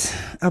just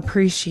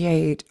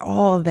appreciate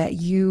all that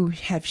you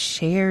have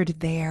shared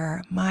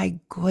there. My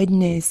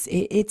goodness,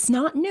 it's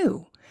not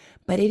new,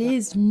 but it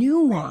is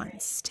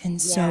nuanced.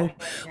 And so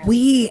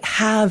we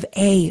have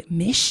a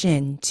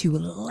mission to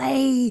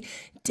lay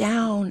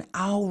down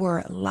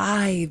our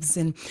lives.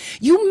 And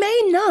you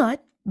may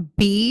not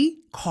be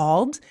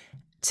called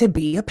to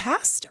be a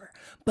pastor,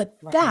 but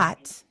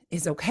that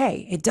is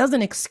okay. It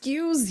doesn't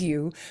excuse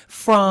you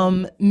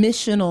from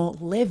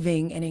missional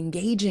living and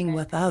engaging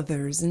with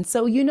others. And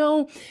so,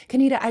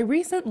 Kanita, I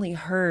recently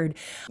heard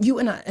you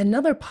in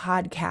another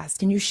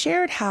podcast, and you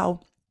shared how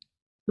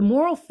the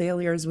moral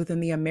failures within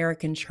the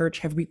American church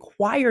have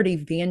required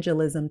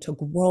evangelism to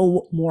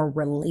grow more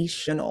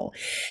relational.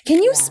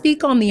 Can you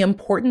speak on the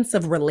importance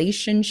of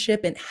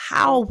relationship and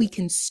how we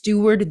can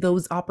steward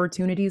those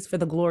opportunities for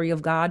the glory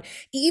of God,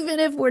 even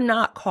if we're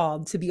not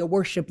called to be a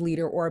worship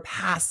leader or a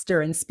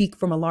pastor and speak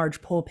from a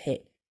large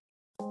pulpit?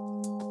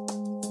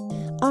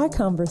 Our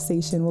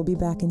conversation will be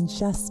back in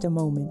just a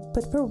moment,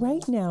 but for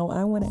right now,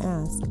 I want to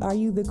ask, are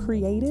you the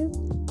creative,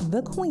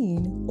 the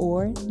queen,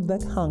 or the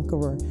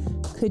conqueror?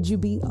 Could you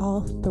be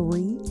all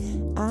three?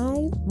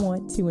 I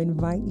want to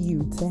invite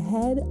you to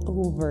head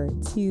over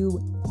to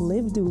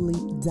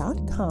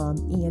liveduly.com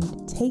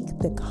and take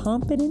the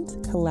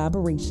Confident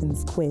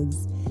Collaborations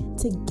quiz.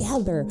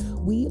 Together,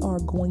 we are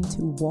going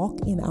to walk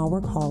in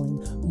our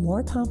calling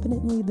more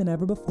confidently than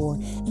ever before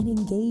and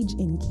engage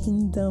in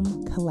kingdom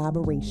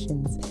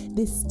collaborations.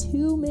 This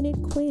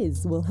 2-minute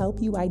quiz will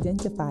help you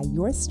identify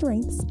your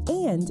strengths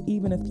and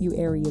even a few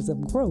areas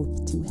of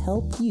growth to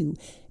help you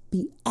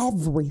be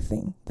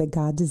everything that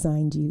God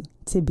designed you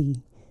to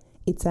be.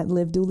 It's at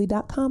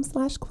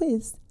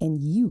liveduly.com/quiz, and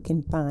you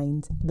can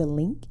find the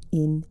link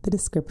in the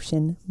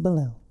description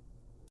below.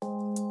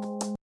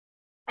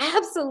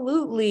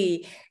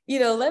 Absolutely.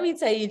 Let me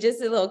tell you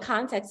just a little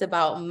context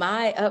about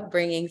my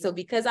upbringing. So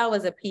because I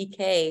was a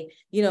PK,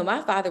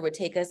 my father would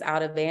take us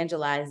out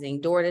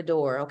evangelizing door to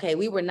door. Okay.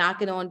 We were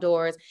knocking on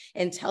doors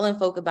and telling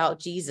folk about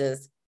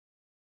Jesus.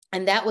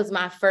 And that was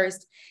my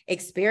first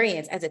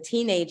experience as a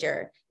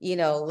teenager,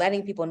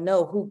 letting people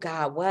know who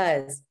God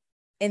was.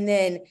 And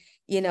then,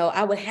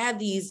 I would have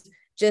these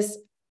just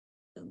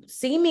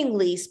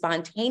seemingly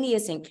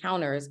spontaneous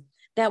encounters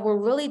that were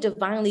really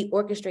divinely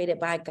orchestrated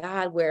by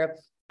God, where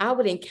I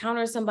would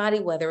encounter somebody,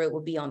 whether it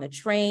would be on the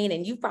train,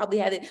 and you probably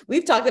had it.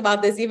 We've talked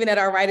about this even at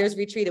our writers'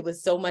 retreat. It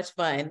was so much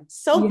fun,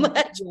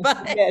 much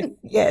fun.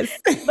 Yes.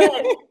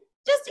 But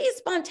just these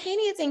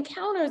spontaneous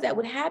encounters that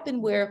would happen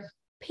where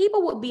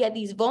people would be at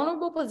these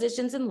vulnerable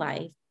positions in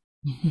life.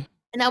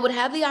 And I would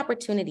have the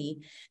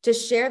opportunity to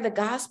share the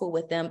gospel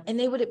with them, and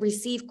they would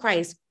receive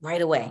Christ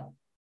right away.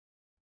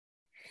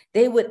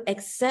 They would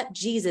accept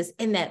Jesus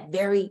in that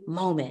very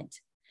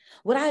moment.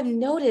 what I've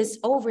noticed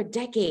over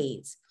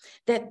decades,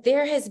 that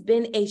there has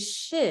been a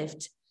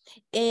shift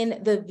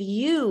in the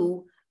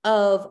view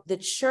of the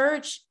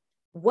church,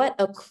 what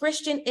a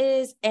Christian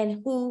is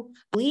and who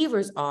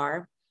believers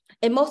are,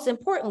 and most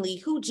importantly,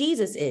 who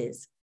Jesus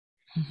is.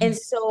 And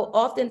so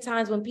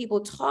oftentimes when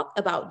people talk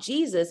about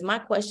Jesus, my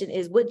question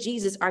is, what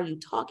Jesus are you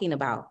talking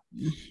about?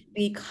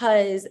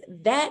 Because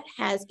that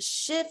has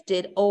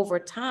shifted over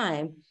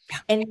time.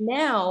 And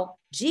now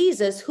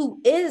Jesus,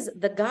 who is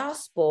the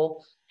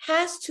gospel,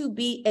 has to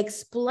be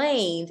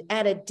explained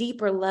at a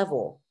deeper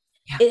level.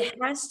 It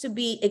has to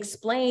be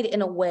explained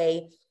in a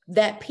way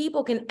that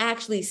people can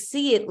actually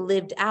see it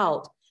lived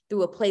out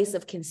through a place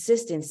of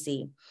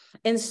consistency.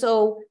 And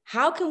so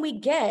how can we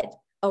get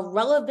a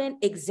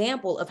relevant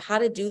example of how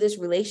to do this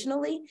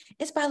relationally?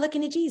 It's by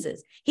looking at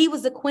Jesus. He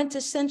was the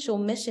quintessential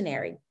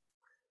missionary.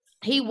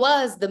 He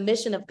was the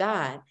mission of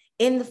God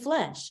in the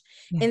flesh.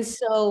 Yeah. And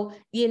so,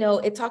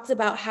 it talks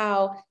about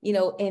how,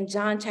 in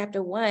John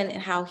chapter 1,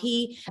 and how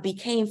he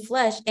became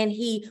flesh and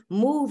he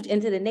moved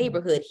into the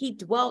neighborhood. He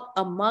dwelt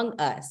among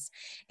us.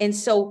 And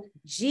so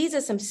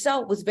Jesus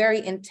himself was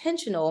very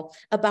intentional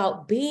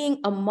about being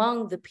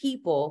among the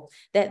people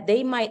that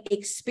they might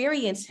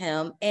experience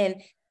him,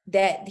 and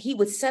that he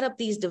would set up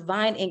these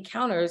divine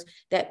encounters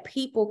that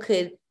people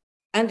could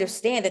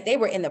understand that they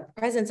were in the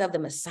presence of the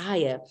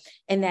Messiah,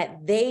 and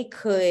that they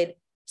could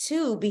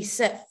too be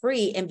set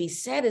free and be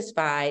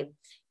satisfied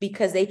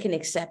because they can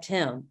accept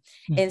him.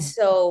 And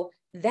so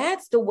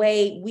that's the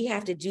way we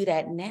have to do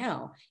that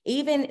now.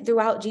 Even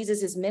throughout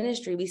Jesus's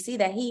ministry, we see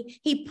that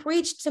he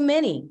preached to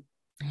many.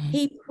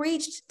 He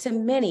preached to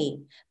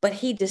many, but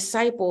he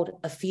discipled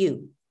a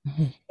few.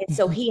 And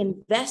so he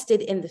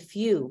invested in the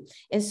few.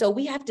 And so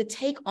we have to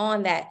take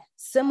on that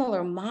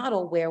similar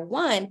model where,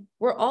 one,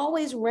 we're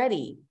always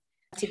ready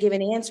to give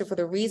an answer for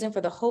the reason,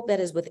 for the hope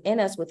that is within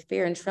us with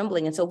fear and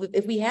trembling. And so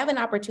if we have an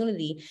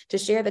opportunity to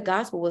share the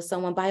gospel with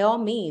someone, by all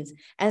means,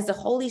 as the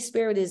Holy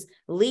Spirit is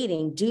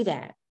leading, do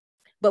that.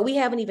 But we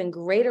have an even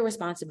greater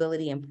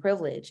responsibility and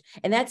privilege,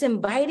 and that's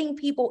inviting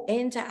people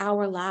into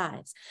our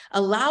lives,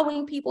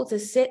 allowing people to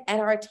sit at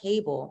our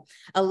table,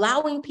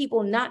 allowing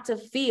people not to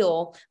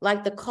feel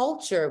like the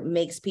culture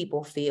makes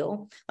people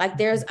feel, like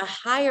there's a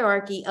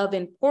hierarchy of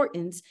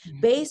importance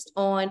based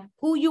on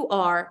who you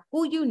are,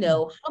 who you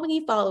know, how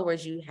many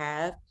followers you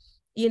have.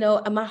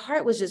 And my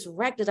heart was just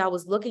wrecked as I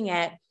was looking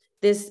at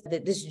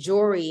this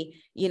jury,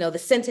 the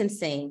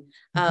sentencing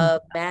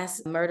of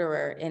mass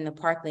murderer in the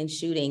Parkland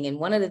shooting. And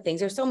one of the things,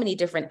 there's so many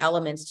different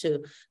elements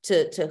to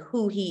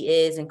who he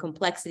is and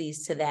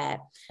complexities to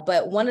that.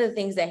 But one of the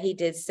things that he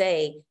did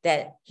say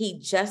that he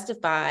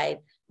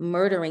justified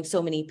murdering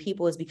so many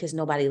people is because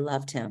nobody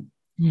loved him.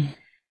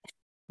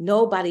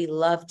 Nobody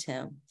loved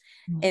him.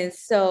 And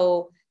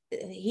so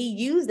he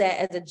used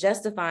that as a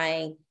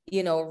justifying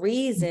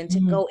reason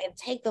to go and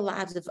take the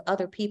lives of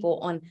other people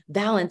on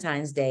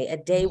Valentine's Day, a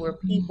day where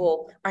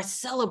people are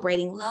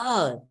celebrating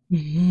love.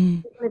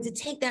 To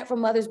take that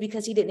from others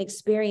because he didn't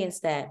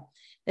experience that.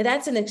 Now,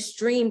 that's an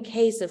extreme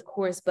case, of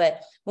course,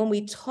 but when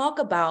we talk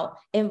about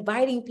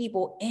inviting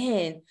people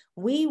in,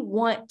 we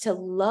want to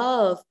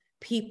love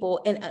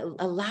people and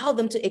allow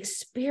them to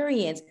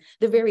experience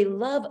the very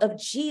love of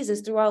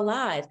Jesus through our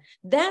lives.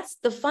 That's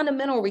the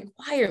fundamental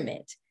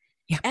requirement.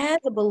 As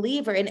a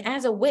believer and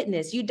as a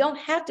witness. You don't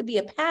have to be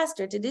a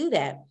pastor to do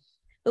that.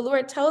 The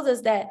Lord tells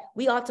us that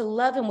we ought to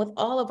love him with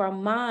all of our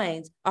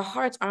minds, our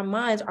hearts, our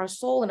minds, our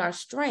soul, and our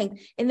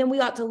strength. And then we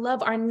ought to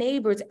love our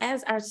neighbors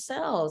as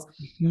ourselves.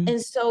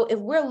 And so if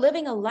we're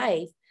living a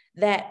life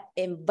that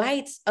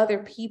invites other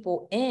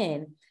people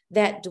in,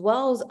 that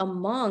dwells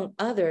among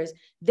others,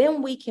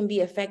 then we can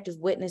be effective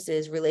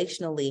witnesses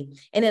relationally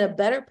and in a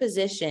better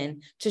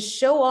position to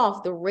show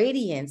off the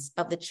radiance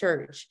of the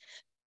church,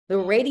 the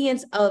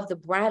radiance of the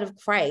bride of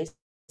Christ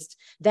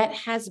that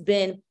has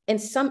been, in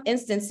some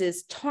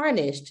instances,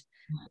 tarnished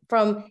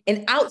from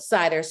an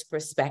outsider's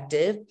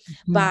perspective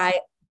by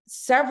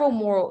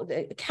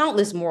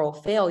countless moral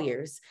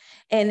failures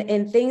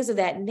and things of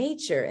that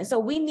nature. And so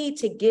we need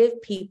to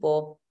give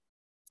people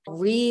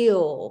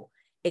real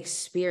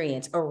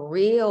experience, a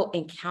real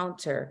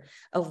encounter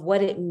of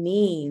what it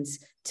means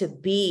to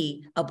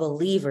be a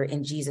believer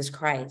in Jesus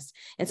Christ.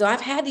 And so I've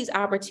had these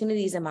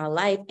opportunities in my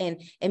life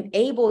and am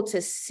able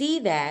to see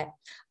that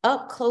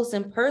up close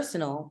and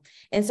personal.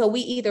 And so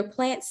we either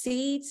plant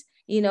seeds,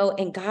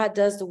 and God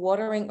does the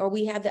watering, or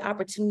we have the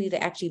opportunity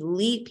to actually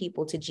lead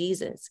people to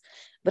Jesus.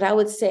 But I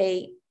would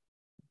say,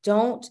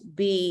 don't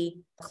be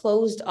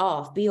closed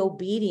off, be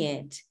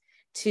obedient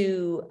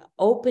to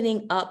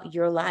opening up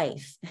your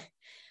life.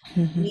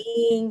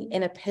 Being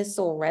an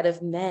epistle read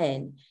of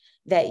men,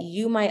 that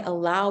you might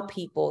allow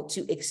people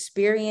to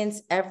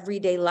experience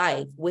everyday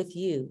life with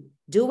you,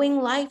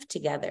 doing life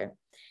together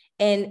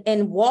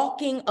and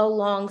walking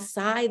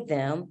alongside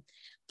them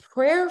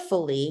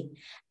prayerfully.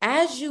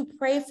 As you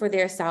pray for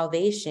their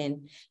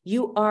salvation,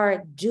 you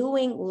are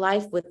doing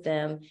life with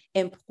them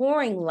and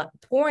pouring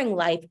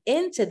life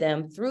into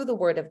them through the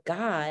word of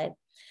God,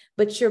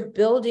 but you're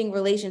building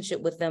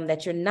relationship with them,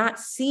 that you're not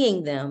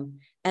seeing them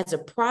as a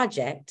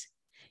project.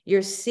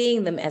 you're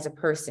seeing them as a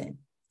person.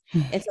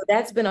 And so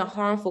that's been a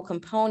harmful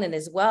component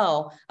as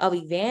well of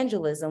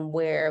evangelism,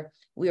 where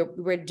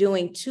we're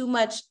doing too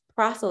much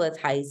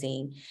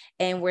proselytizing,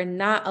 and we're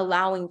not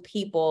allowing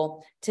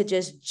people to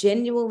just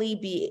genuinely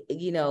be,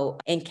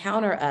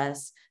 encounter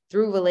us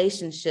through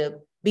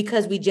relationship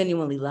because we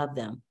genuinely love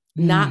them,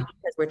 not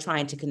because we're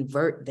trying to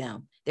convert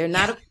them. They're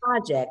not a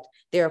project,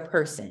 they're a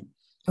person.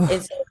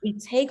 And so if we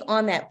take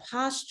on that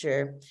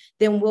posture,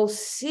 then we'll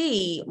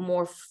see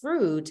more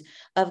fruit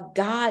of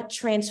God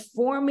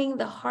transforming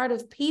the heart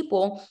of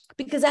people,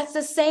 because that's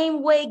the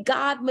same way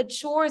God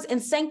matures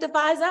and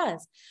sanctifies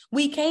us.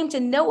 We came to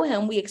know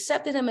him. We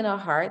accepted him in our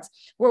hearts.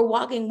 We're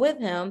walking with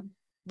him.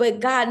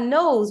 But God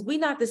knows we're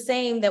not the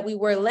same that we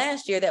were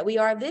last year, that we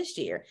are this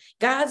year.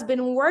 God's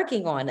been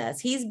working on us.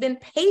 He's been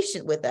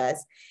patient with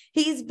us.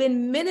 He's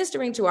been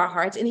ministering to our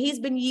hearts, and he's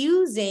been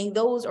using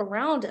those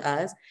around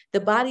us,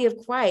 the body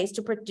of Christ,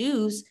 to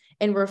produce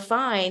and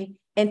refine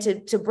and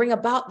to bring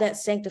about that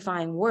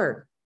sanctifying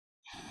work.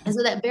 And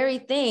so that very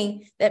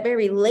thing, that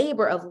very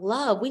labor of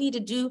love, we need to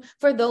do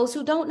for those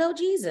who don't know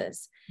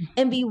Jesus,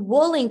 and be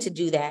willing to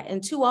do that.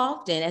 And too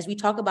often, as we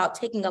talk about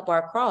taking up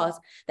our cross,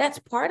 that's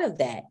part of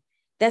that.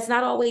 That's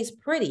not always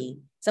pretty.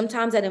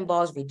 Sometimes that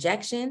involves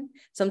rejection.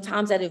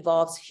 Sometimes that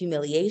involves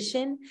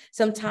humiliation.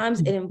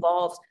 Sometimes it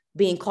involves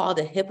being called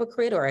a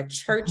hypocrite or a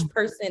church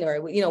person, or,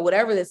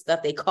 whatever this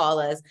stuff they call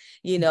us,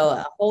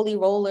 a holy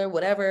roller,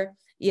 whatever,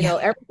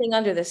 everything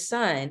under the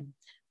sun.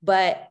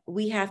 But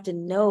we have to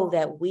know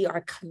that we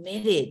are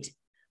committed.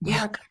 We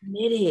are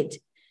committed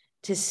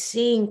to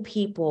seeing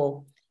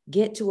people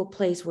get to a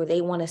place where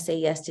they want to say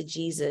yes to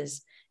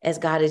Jesus as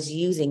God is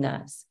using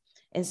us.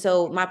 And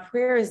so my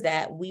prayer is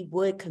that we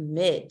would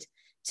commit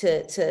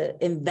to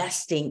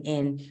investing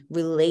in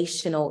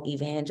relational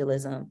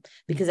evangelism,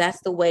 because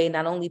that's the way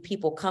not only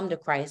people come to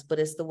Christ, but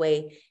it's the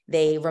way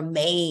they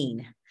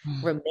remain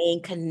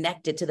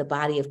connected to the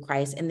body of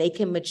Christ, and they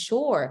can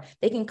mature.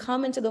 They can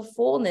come into the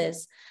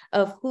fullness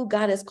of who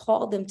God has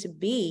called them to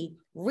be,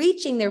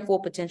 reaching their full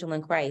potential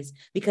in Christ,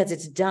 because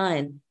it's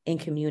done in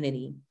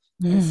community.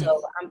 And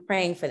so I'm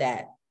praying for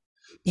that.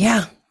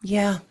 Yeah.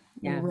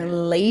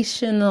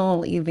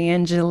 Relational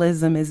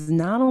evangelism is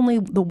not only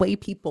the way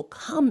people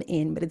come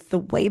in, but it's the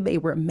way they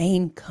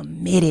remain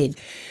committed.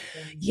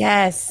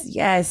 Yes.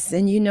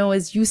 And,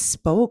 as you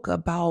spoke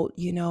about,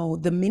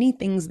 the many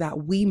things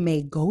that we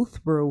may go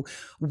through,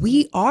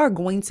 we are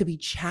going to be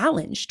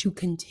challenged to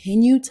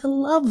continue to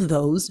love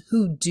those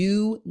who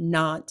do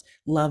not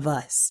love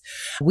us.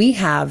 We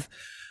have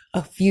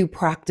a few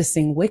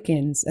practicing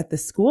Wiccans at the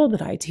school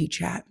that I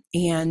teach at.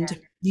 And,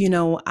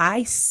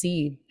 I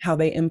see how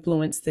they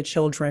influence the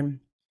children,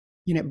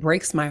 and it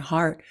breaks my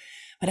heart.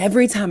 But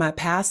every time I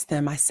pass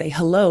them, I say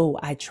hello.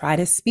 I try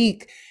to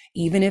speak,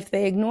 even if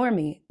they ignore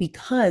me,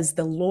 because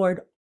the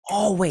Lord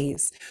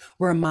always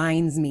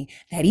reminds me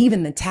that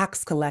even the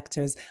tax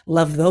collectors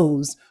love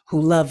those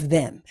who love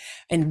them.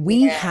 And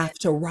we have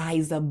to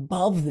rise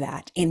above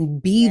that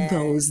and be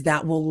those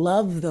that will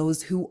love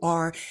those who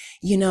are,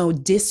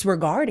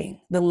 disregarding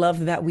the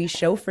love that we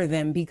show for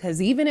them.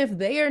 Because even if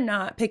they are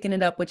not picking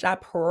it up, which I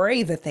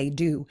pray that they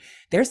do,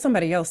 there's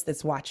somebody else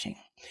that's watching.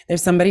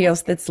 There's somebody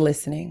else that's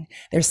listening.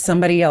 There's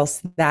somebody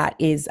else that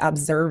is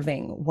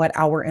observing what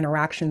our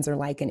interactions are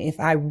like. And if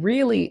I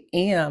really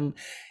am,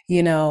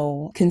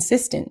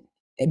 consistent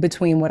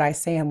between what I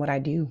say and what I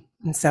do.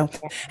 And so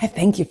I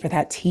thank you for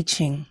that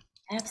teaching.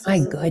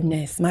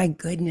 Absolutely. My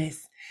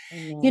goodness.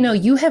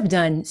 You have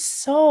done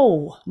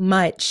so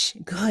much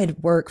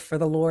good work for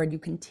the Lord. You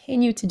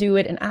continue to do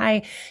it. And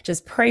I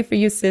just pray for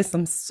you, sis.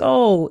 I'm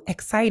so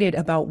excited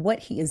about what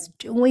he is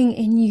doing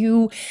in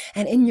you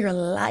and in your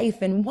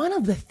life. And one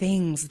of the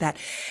things that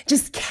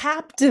just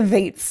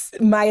captivates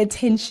my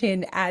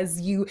attention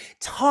as you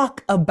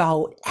talk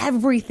about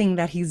everything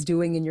that he's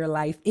doing in your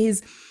life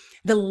is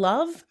the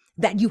love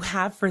that you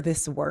have for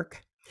this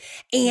work,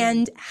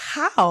 and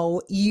how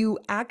you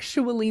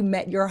actually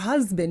met your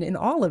husband in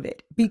all of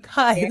it,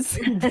 because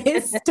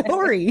this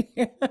story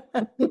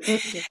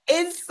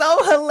is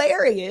so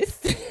hilarious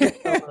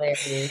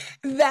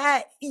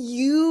that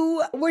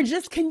you were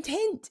just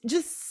content,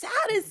 just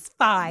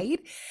satisfied.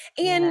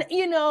 And,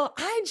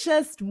 I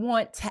just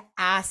want to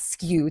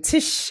ask you to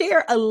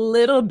share a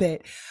little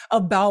bit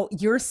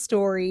about your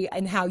story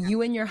and how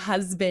you and your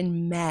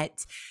husband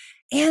met.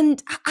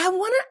 And I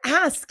want to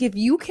ask if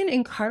you can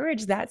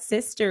encourage that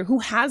sister who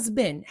has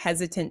been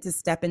hesitant to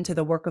step into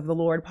the work of the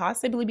Lord,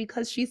 possibly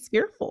because she's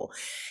fearful,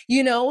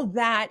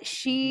 that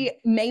she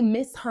may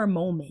miss her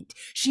moment.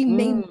 She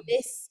may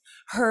miss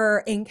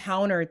her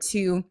encounter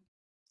to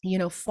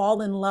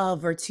fall in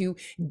love or to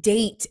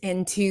date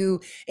and to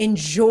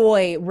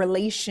enjoy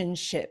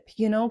relationship.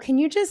 Can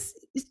you just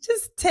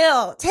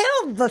tell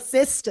the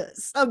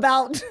sisters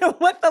about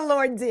what the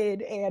Lord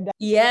did? And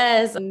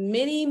yes,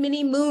 many,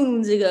 many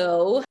moons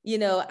ago,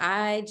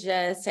 I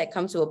just had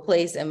come to a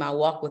place in my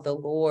walk with the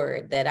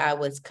Lord that I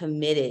was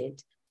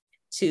committed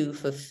to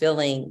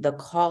fulfilling the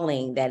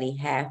calling that he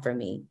had for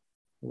me.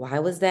 Why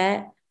was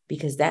that?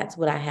 because that's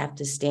what I have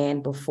to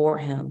stand before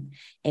him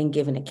and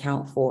give an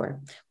account for.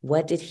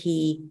 What did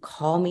he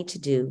call me to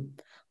do?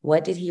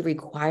 What did he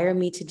require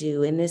me to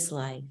do in this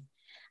life?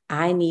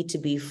 I need to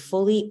be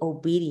fully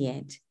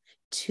obedient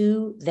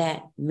to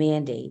that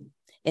mandate.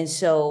 And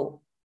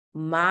so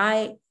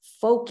my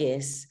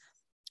focus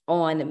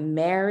on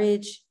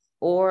marriage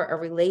or a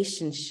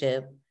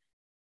relationship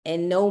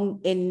in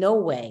no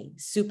way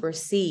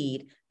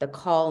supersede the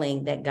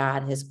calling that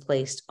God has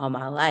placed on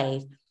my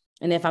life.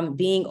 And if I'm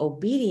being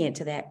obedient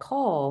to that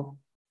call,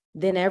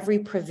 then every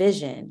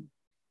provision,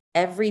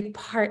 every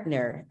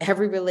partner,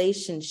 every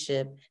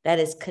relationship that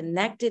is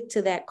connected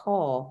to that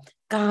call,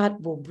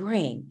 God will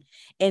bring.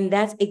 And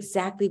that's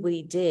exactly what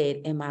he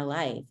did in my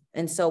life.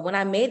 And so when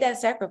I made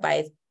that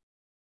sacrifice,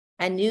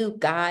 I knew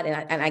God,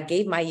 and I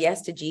gave my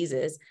yes to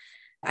Jesus.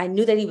 I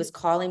knew that he was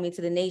calling me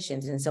to the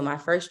nations. And so my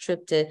first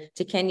trip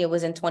to Kenya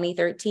was in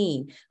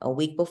 2013. A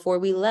week before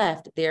we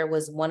left, there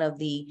was one of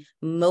the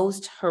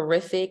most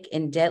horrific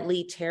and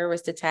deadly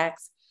terrorist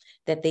attacks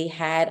that they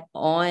had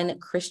on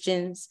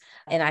Christians.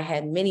 And I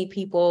had many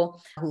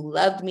people who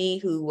loved me,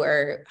 who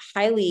were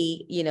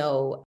highly,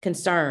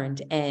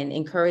 concerned and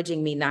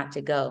encouraging me not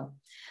to go.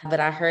 But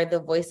I heard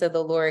the voice of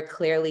the Lord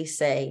clearly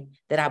say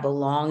that I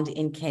belonged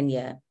in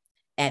Kenya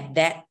at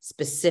that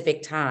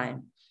specific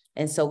time.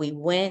 And so we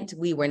went.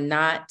 We were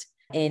not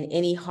in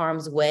any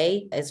harm's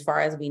way as far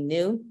as we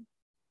knew.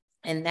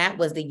 And that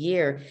was the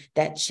year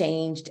that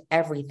changed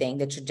everything.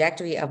 The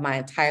trajectory of my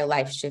entire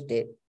life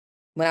shifted.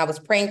 When I was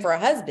praying for a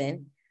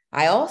husband,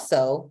 I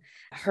also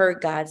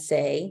heard God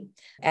say,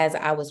 as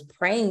I was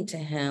praying to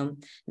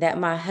him, that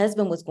my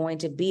husband was going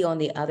to be on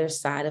the other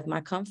side of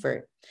my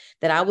comfort,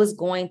 that I was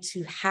going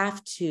to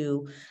have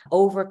to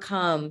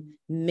overcome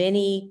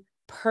many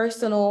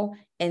personal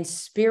and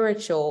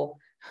spiritual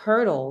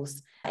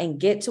hurdles and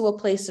get to a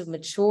place of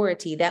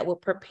maturity that will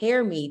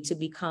prepare me to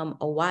become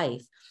a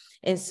wife.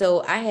 And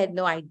so I had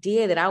no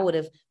idea that I would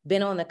have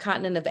been on the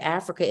continent of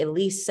Africa at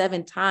least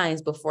 7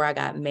 times before I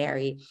got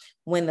married.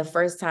 When the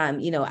first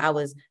time, I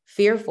was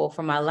fearful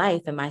for my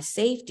life and my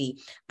safety,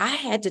 I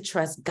had to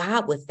trust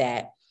God with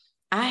that.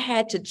 I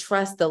had to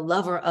trust the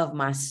lover of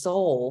my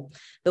soul,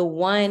 the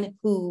one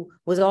who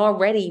was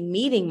already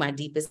meeting my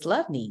deepest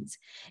love needs.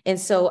 And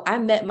so I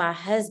met my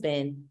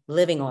husband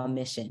living on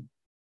mission.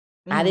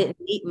 I didn't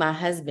meet my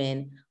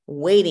husband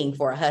waiting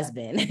for a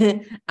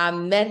husband. I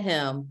met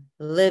him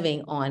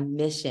living on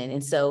mission.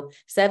 And so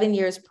 7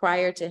 years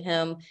prior to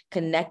him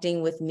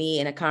connecting with me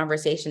in a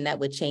conversation that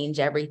would change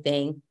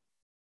everything,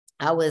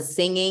 I was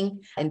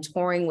singing and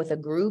touring with a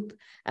group.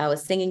 I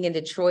was singing in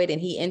Detroit, and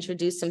he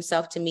introduced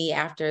himself to me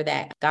after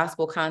that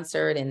gospel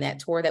concert and that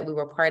tour that we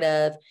were part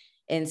of.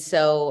 And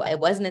so it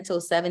wasn't until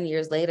 7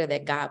 years later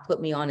that God put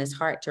me on his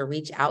heart to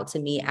reach out to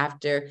me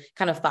after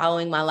kind of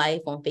following my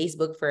life on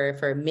Facebook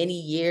for many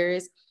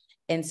years.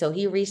 And so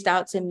he reached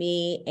out to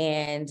me.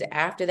 And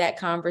after that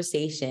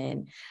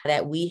conversation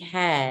that we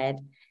had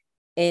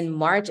in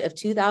March of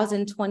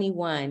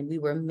 2021, we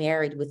were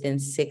married within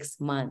 6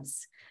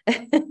 months.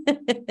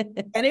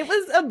 And it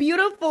was a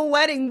beautiful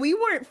wedding. We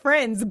weren't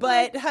friends,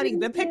 but honey,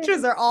 the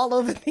pictures are all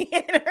over the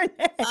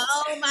internet.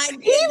 Oh my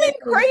goodness. Even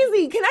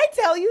crazy. Can I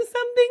tell you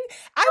something?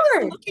 I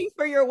was looking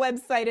for your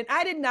website and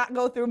I did not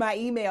go through my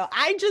email.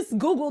 I just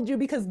Googled you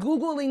because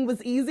Googling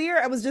was easier.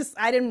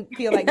 I didn't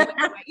feel like going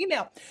through my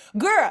email.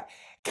 Girl,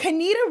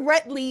 Kanita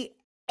Rutley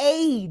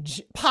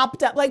age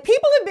popped up. Like,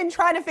 people have been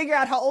trying to figure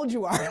out how old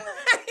you are.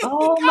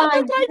 Oh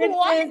my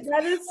goodness,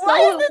 that is so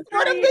why is this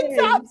one of the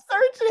top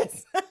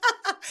searches?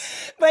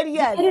 But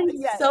yes, that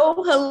is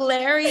so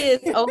hilarious.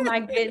 Oh my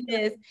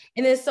goodness.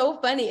 And it's so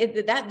funny.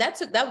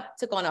 That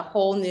took on a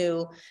whole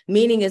new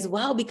meaning as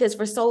well, because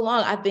for so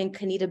long I've been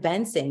Kanita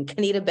Benson,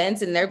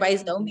 and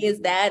everybody's known me as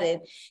that. And,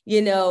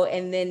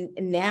 and then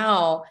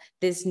now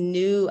this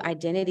new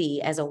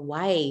identity as a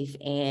wife,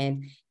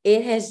 and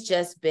it has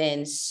just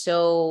been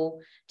so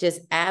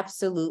just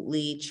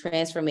absolutely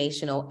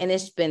transformational. And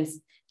it's been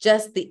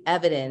just the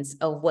evidence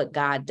of what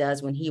God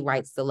does when he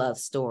writes the love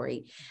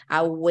story.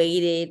 I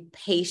waited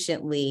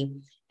patiently,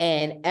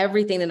 and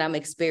everything that I'm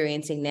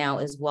experiencing now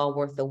is well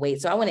worth the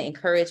wait. So I want to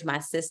encourage my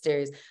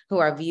sisters who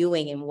are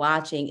viewing and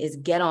watching is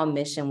get on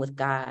mission with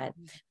God.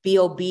 Be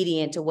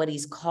obedient to what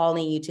he's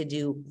calling you to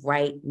do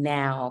right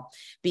now,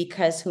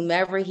 because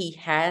whomever he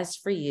has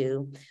for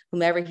you,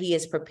 whomever he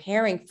is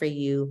preparing for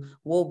you,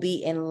 will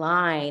be in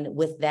line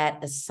with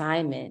that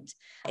assignment.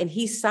 And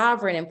he's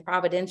sovereign and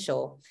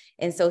providential.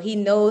 And so he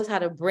knows how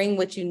to bring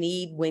what you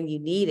need when you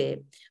need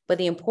it. But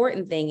the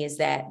important thing is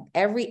that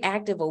every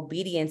act of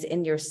obedience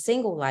in your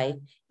single life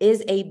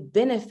is a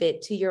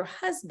benefit to your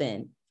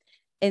husband.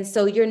 And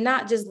so you're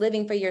not just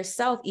living for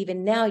yourself.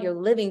 Even now, you're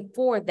living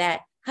for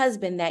that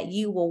husband that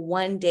you will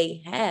one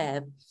day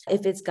have,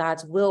 if it's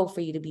God's will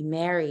for you to be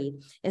married.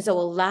 And so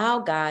allow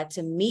God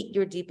to meet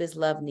your deepest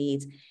love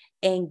needs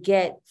and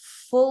get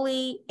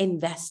fully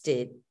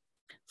invested,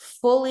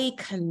 fully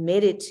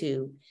committed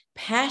to,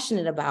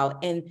 passionate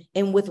about,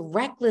 and with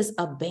reckless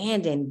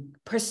abandon,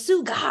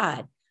 pursue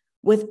God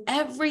with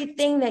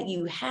everything that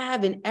you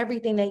have and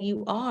everything that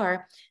you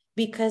are,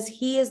 because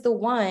he is the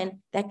one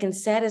that can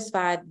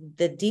satisfy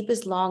the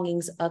deepest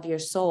longings of your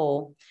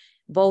soul,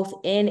 both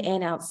in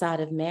and outside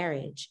of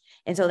marriage.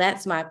 And so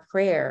that's my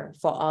prayer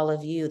for all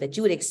of you, that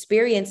you would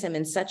experience him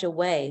in such a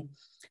way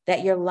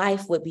that your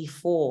life would be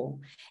full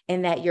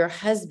and that your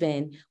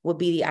husband would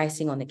be the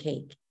icing on the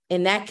cake.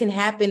 And that can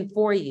happen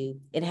for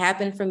you. It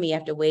happened for me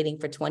after waiting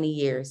for 20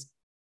 years,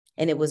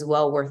 and it was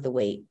well worth the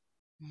wait.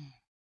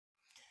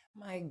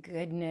 My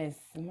goodness,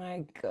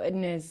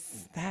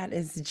 that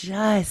is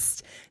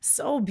just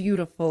so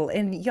beautiful.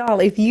 And y'all,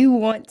 if you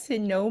want to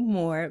know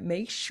more,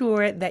 make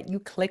sure that you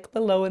click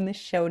below in the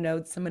show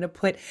notes. I'm going to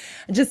put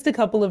just a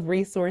couple of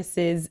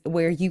resources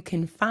where you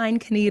can find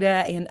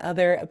Kanita and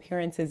other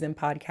appearances and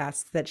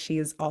podcasts that she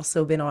has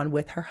also been on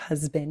with her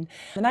husband.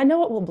 And I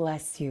know it will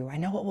bless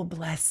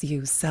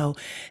you. So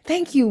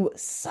thank you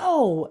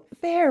so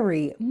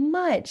very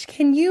much.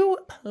 Can you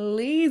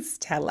please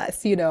tell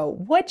us,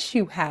 what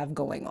you have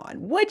going on,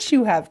 what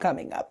you have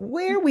coming up,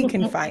 where we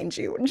can find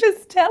you?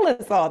 Just tell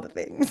us all the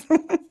things.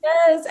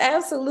 Yes,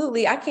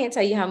 absolutely. I can't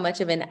tell you how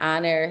much of an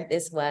honor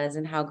this was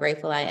and how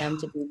grateful I am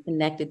to be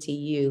connected to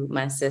you,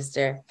 my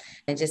sister,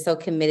 and just so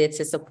committed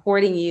to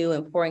supporting you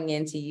and pouring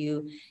into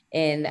you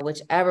in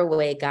whichever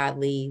way God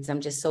leads.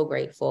 I'm just so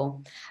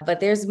grateful. But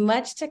there's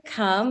much to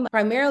come,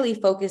 primarily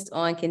focused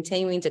on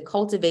continuing to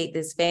cultivate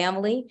this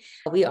family.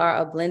 We are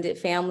a blended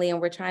family, and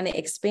we're trying to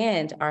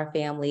expand our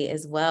family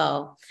as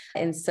well.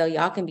 And so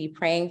y'all can be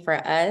praying for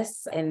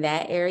us in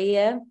that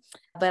area.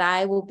 But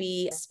I will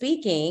be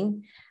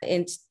speaking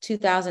in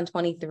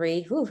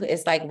 2023.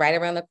 It's like right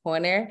around the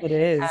corner. It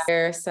is.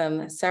 There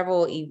are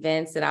several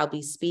events that I'll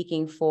be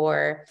speaking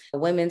for: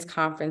 women's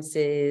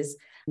conferences,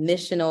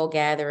 missional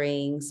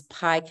gatherings,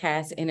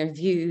 podcast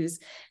interviews.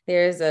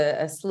 There's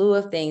a slew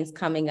of things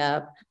coming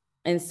up.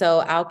 And so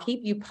I'll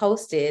keep you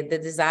posted. The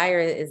desire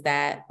is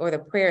that, or the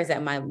prayer is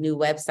that my new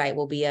website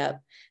will be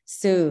up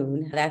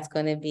soon. That's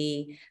going to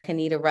be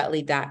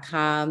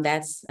KanitaRutley.com.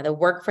 That's the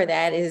work for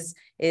that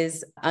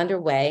is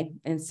underway.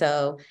 And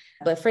so,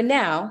 but for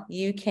now,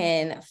 you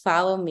can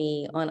follow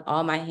me on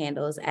all my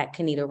handles at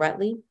Kanita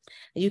Rutley.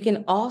 You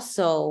can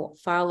also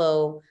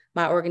follow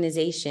my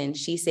organization,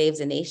 She Saves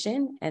a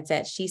Nation. It's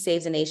at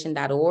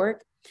SheSavesANation.org.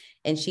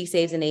 And She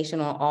Saves a Nation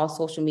on all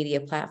social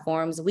media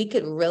platforms. We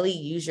could really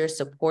use your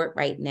support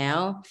right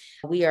now.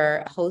 We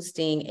are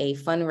hosting a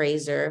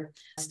fundraiser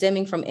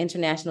stemming from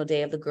International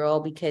Day of the Girl,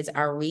 because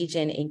our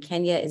region in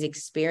Kenya is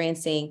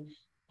experiencing,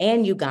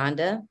 and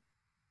Uganda,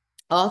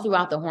 all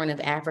throughout the Horn of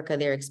Africa,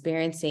 they're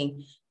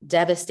experiencing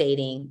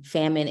devastating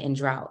famine and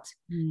drought.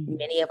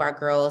 Many of our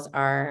girls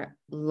are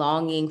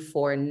longing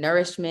for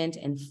nourishment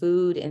and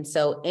food. And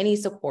so any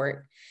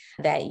support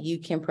that you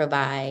can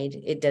provide,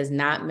 it does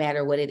not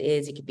matter what it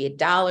is. It could be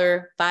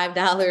 $1,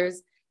 $5.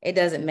 It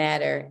doesn't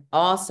matter.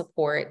 All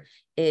support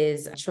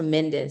is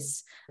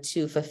tremendous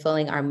to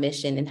fulfilling our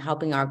mission and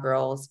helping our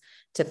girls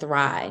to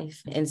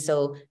thrive. And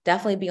so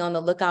definitely be on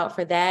the lookout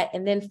for that.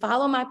 And then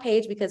follow my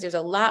page, because there's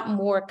a lot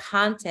more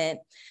content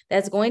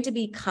that's going to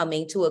be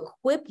coming to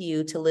equip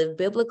you to live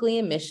biblically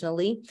and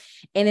missionally.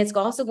 And it's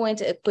also going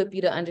to equip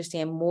you to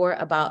understand more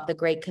about the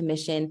Great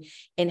Commission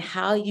and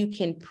how you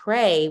can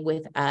pray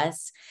with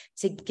us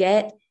to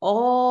get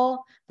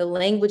all the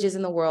languages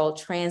in the world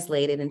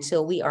translated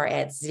until we are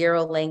at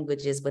 0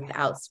 languages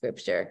without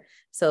scripture.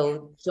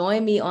 So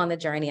join me on the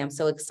journey. I'm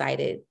so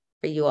excited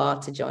for you all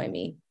to join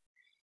me.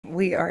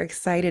 We are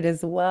excited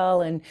as well.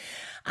 And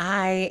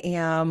I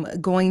am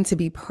going to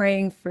be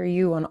praying for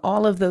you on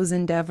all of those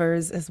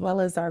endeavors, as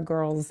well as our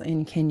girls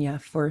in Kenya,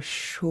 for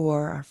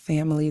sure, our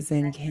families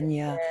in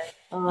Kenya.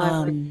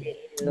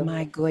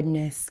 My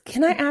goodness.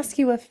 Can I ask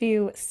you a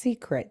few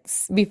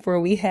secrets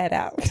before we head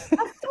out? Of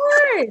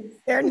course.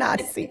 They're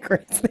not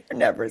secrets. They're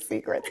never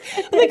secrets.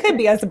 They could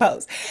be, I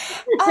suppose.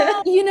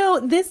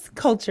 This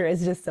culture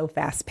is just so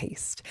fast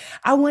paced.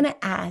 I want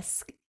to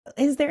ask,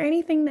 is there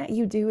anything that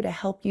you do to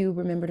help you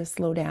remember to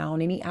slow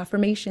down? Any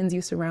affirmations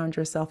you surround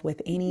yourself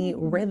with? Any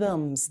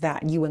rhythms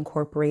that you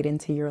incorporate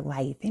into your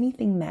life?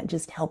 Anything that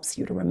just helps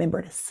you to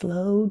remember to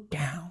slow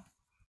down?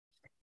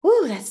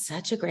 Ooh, that's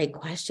such a great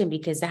question,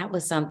 because that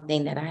was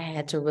something that I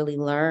had to really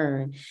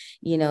learn,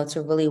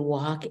 to really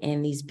walk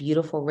in these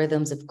beautiful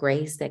rhythms of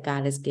grace that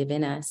God has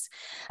given us.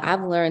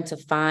 I've learned to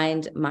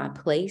find my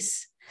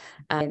place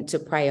and to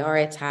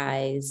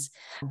prioritize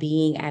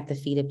being at the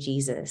feet of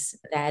Jesus.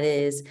 That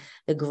is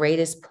the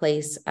greatest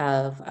place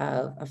of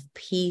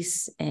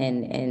peace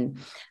and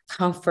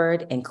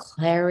comfort and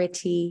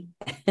clarity,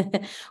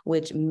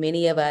 which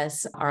many of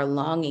us are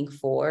longing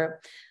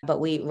for, but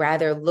we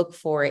rather look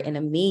for it in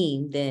a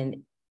meme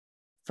than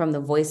from the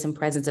voice and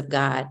presence of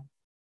God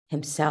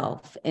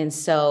himself. And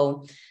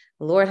so,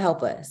 Lord,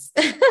 help us.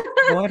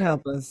 Lord,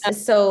 help us.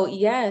 So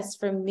yes,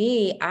 for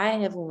me, I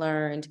have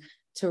learned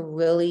to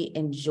really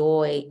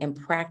enjoy and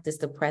practice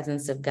the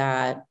presence of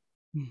God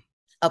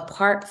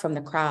apart from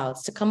the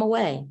crowds, to come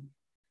away.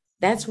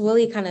 That's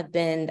really kind of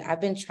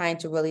I've been trying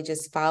to really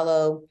just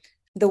follow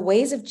the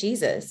ways of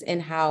Jesus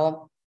and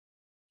how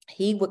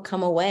he would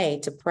come away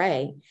to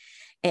pray.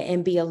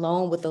 and be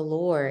alone with the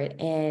Lord.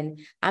 And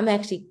I'm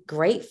actually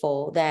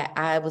grateful that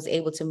I was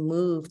able to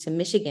move to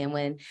Michigan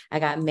when I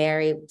got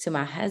married to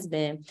my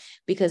husband,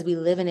 because we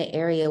live in an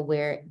area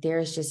where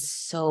there's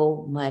just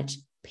so much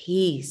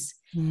peace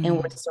and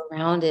we're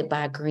surrounded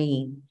by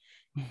green.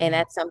 And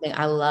that's something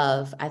I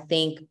love. I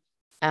think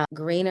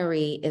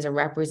greenery is a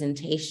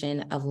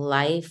representation of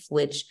life,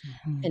 which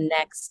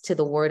connects to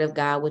the word of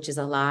God, which is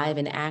alive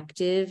and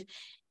active.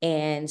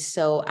 And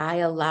so I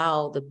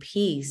allow the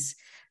peace,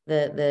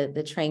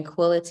 the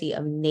tranquility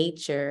of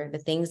nature, the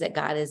things that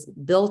God has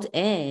built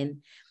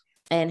in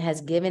and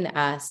has given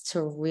us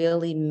to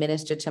really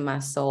minister to my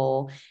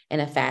soul in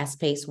a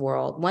fast-paced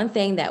world. One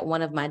thing that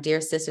one of my dear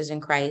sisters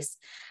in Christ,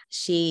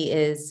 she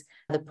is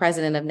the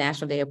president of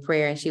National Day of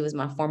Prayer, and she was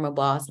my former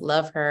boss,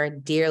 love her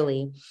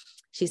dearly.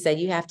 She said,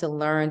 you have to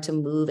learn to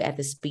move at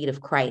the speed of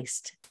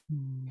Christ.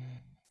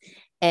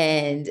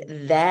 And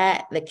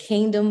that the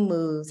kingdom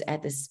moves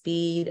at the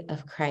speed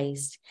of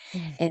Christ.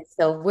 And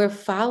so we're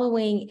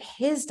following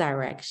his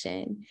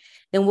direction,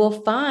 then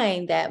we'll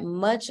find that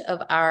much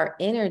of our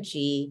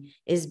energy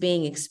is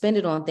being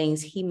expended on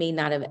things he may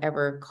not have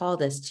ever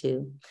called us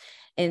to.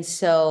 And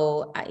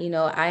so,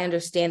 I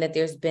understand that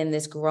there's been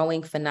this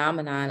growing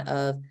phenomenon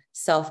of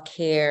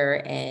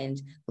self-care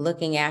and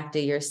looking after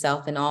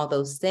yourself and all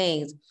those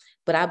things.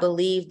 But I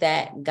believe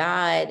that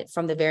God,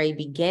 from the very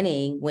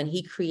beginning, when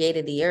he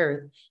created the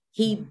earth,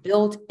 he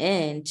built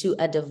into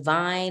a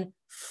divine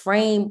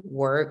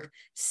framework,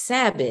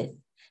 Sabbath,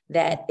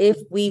 that if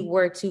we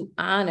were to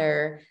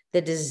honor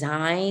the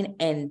design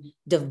and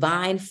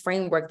divine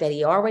framework that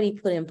he already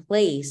put in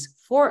place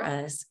for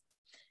us,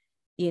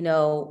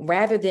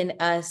 rather than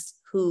us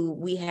who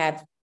we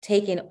have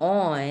taken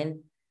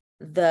on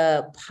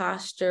the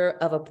posture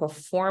of a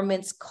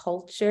performance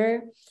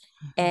culture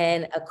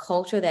and a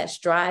culture that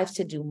strives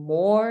to do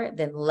more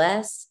than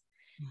less,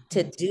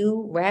 to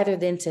do rather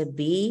than to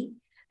be,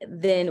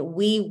 then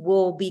we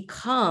will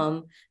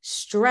become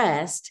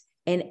stressed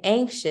and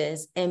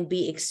anxious and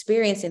be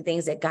experiencing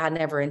things that God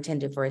never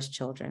intended for his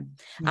children.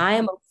 I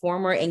am a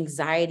former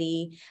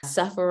anxiety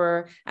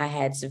sufferer. I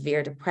had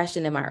severe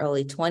depression in my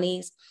early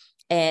 20s,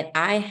 and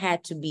I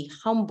had to be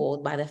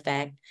humbled by the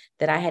fact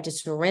that I had to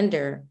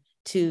surrender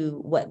to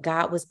what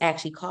God was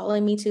actually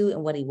calling me to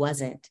and what he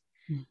wasn't.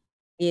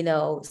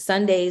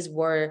 Sundays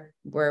were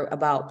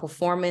about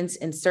performance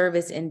and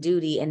service and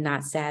duty and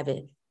not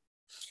Sabbath.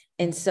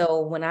 And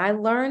so when I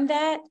learned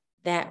that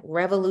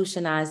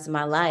revolutionized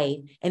my life,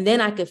 and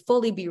then I could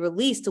fully be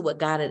released to what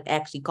God had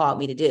actually called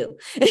me to do.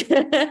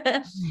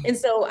 And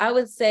so I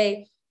would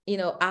say,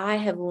 I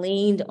have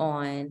leaned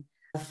on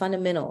the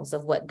fundamentals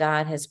of what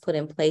God has put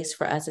in place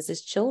for us as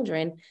his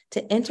children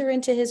to enter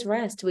into his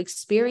rest, to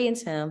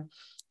experience him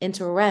and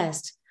to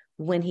rest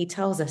when he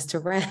tells us to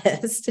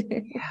rest.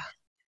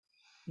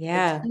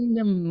 Yeah. The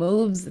kingdom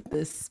moves at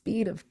the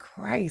speed of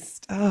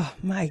Christ. Oh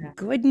my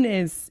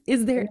goodness.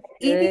 Is there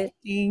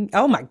anything?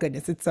 Oh my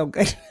goodness, it's so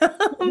good.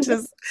 I'm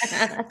just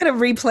gonna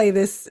replay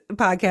this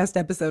podcast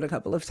episode a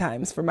couple of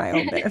times for my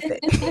own benefit.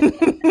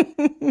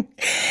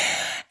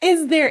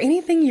 Is there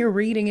anything you're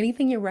reading,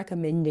 anything you're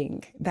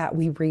recommending that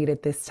we read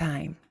at this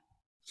time?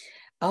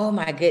 Oh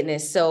my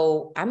goodness.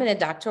 So I'm in a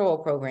doctoral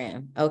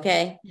program.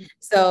 Okay.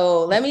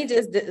 So let me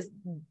just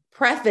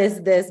preface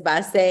this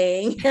by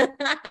saying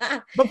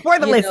before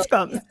the list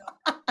comes.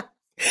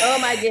 Oh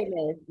my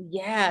goodness.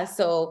 Yeah.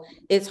 So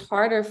it's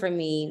harder for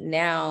me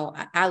now.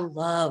 I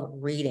love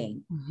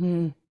reading.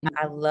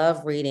 I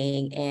love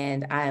reading,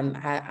 and I'm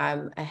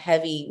a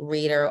heavy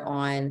reader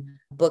on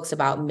books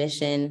about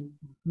mission,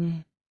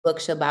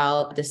 books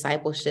about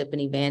discipleship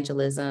and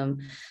evangelism,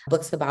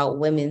 books about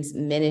women's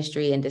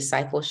ministry and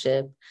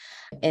discipleship.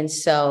 And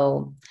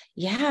so,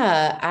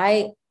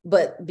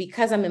 but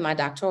because I'm in my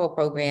doctoral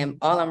program,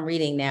 all I'm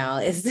reading now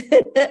is,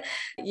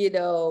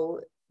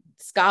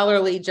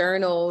 scholarly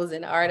journals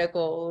and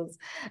articles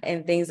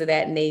and things of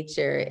that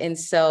nature. And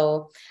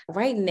so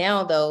right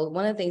now, though,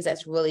 one of the things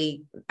that's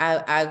really,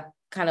 I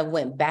kind of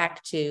went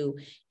back to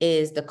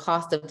is The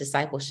Cost of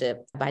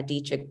Discipleship by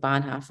Dietrich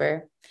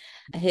Bonhoeffer.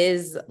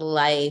 His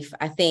life,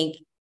 I think,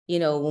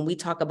 when we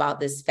talk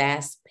about this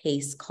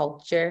fast-paced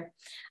culture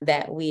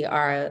that we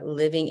are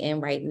living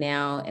in right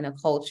now, in a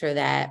culture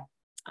that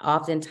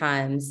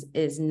oftentimes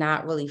is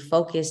not really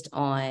focused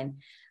on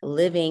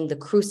living the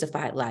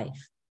crucified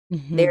life.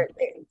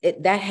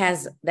 That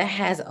has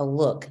a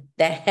look,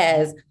 that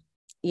has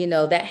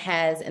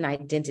an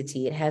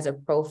identity, it has a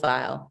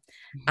profile.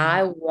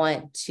 I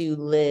want to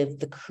live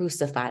the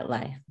crucified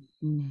life,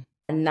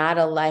 not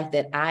a life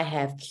that I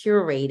have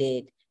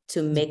curated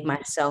to make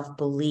myself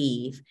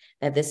believe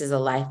that this is a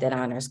life that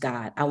honors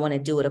God. I want to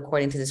do it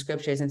according to the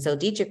scriptures. And so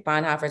Dietrich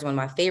Bonhoeffer is one of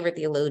my favorite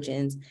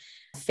theologians,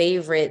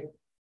 favorite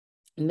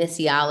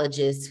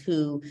missiologists,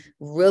 who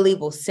really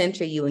will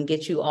center you and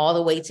get you all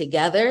the way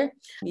together.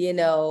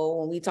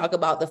 When we talk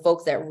about the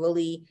folks that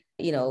really,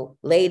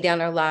 laid down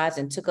their lives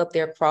and took up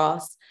their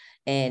cross,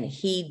 and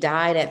he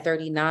died at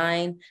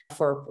 39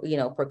 for,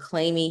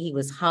 proclaiming, he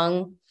was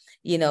hung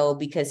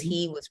because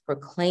he was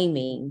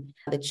proclaiming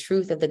the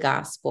truth of the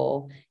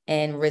gospel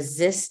and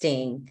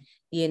resisting,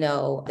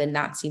 the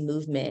Nazi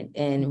movement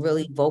and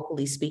really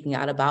vocally speaking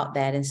out about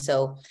that. And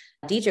so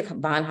Dietrich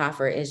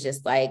Bonhoeffer is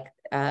just like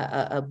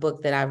a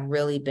book that I've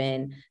really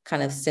been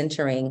kind of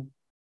centering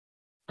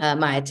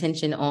my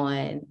attention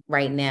on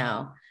right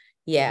now.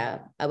 Yeah.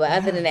 But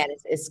other than that,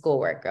 it's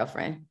schoolwork,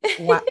 girlfriend.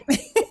 Wow.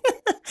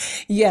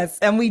 Yes,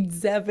 and we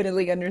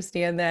definitely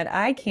understand that.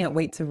 I can't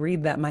wait to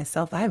read that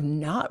myself. I have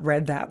not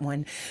read that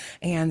one.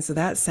 And so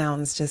that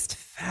sounds just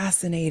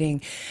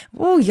fascinating.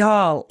 Oh,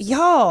 y'all,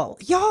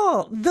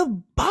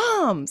 the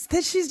bombs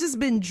that she's just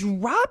been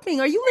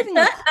dropping. Are you living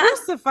a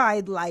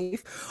crucified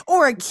life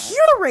or a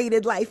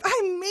curated life?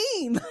 I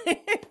mean,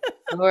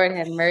 Lord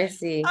have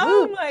mercy.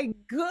 Oh my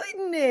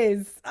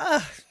goodness.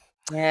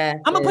 Yeah,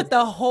 I'm gonna put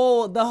the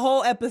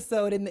whole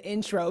episode in the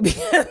intro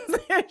because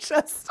they're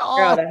just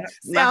all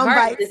sound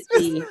bites.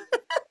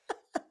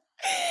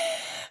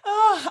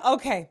 Oh,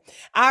 okay.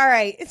 All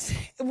right.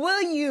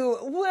 Will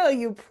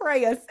you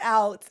pray us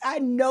out? I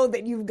know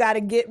that you've got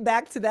to get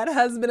back to that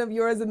husband of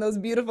yours and those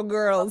beautiful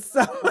girls.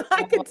 So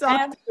I can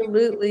talk.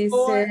 Absolutely,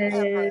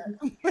 sis.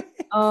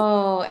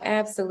 Oh,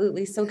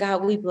 absolutely. So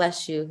God, we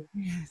bless you.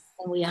 Yes.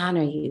 And we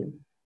honor you.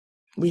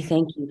 We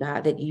thank you,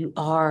 God, that you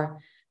are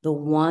the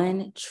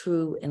one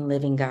true and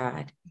living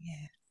God.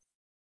 Yeah.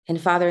 And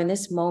Father, in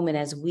this moment,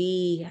 as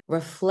we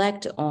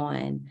reflect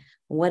on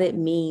what it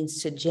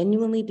means to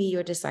genuinely be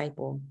your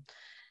disciple,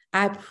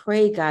 I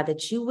pray, God,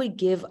 that you would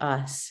give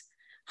us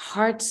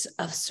hearts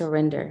of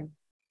surrender.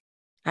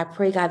 I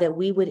pray, God, that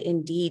we would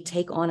indeed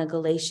take on a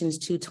Galatians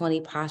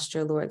 2:20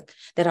 posture, Lord,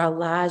 that our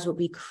lives would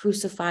be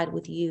crucified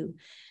with you,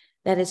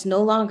 that it's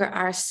no longer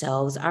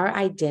ourselves, our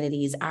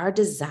identities, our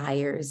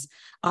desires,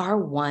 our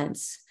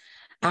wants,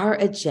 our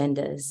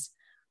agendas,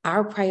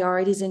 our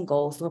priorities and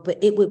goals, Lord,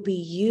 but it would be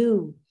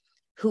you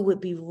who would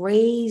be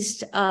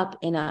raised up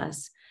in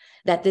us,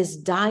 that this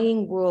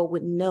dying world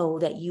would know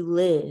that you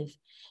live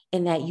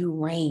and that you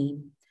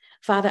reign.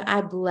 Father, I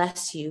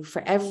bless you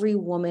for every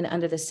woman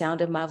under the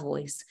sound of my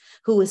voice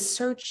who is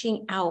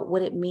searching out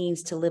what it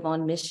means to live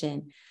on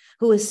mission,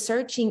 who is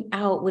searching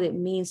out what it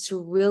means to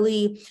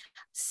really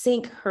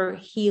sink her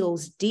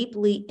heels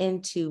deeply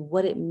into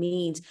what it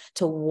means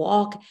to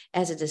walk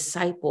as a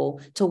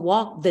disciple, to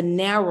walk the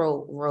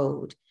narrow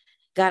road.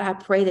 God, I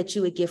pray that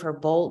you would give her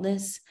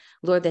boldness,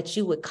 Lord, that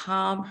you would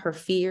calm her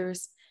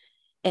fears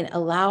and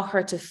allow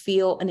her to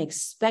feel an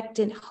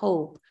expectant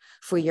hope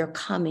for your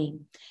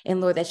coming.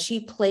 And Lord, that she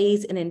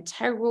plays an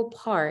integral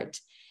part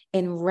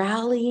in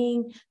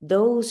rallying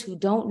those who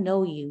don't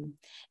know you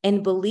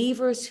and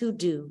believers who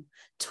do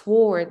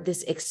toward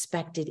this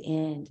expected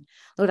end.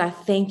 Lord, I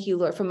thank you,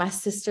 Lord, for my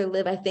sister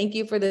Liv. I thank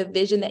you for the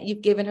vision that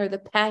you've given her, the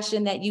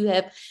passion that you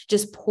have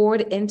just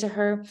poured into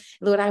her.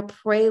 Lord, I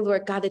pray,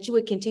 Lord God, that you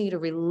would continue to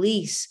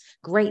release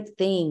great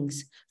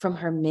things from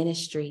her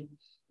ministry.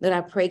 Lord,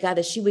 I pray, God,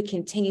 that she would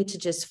continue to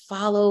just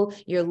follow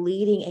your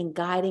leading and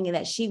guiding, and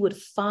that she would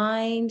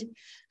find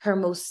her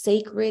most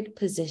sacred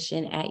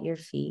position at your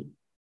feet.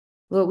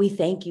 Lord, we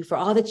thank you for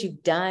all that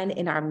you've done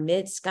in our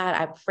midst. God,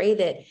 I pray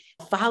that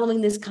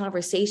following this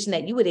conversation,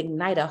 that you would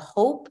ignite a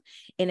hope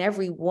in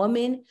every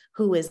woman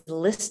who is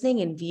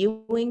listening and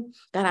viewing.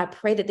 God, I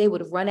pray that they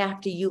would run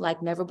after you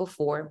like never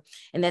before,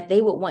 and that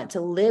they would want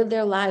to live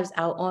their lives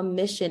out on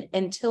mission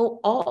until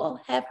all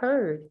have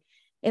heard.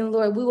 And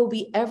Lord, we will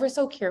be ever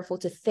so careful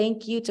to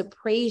thank you, to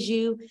praise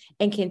you,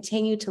 and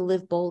continue to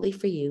live boldly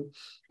for you.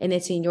 And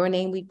it's in your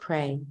name we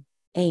pray.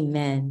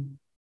 Amen.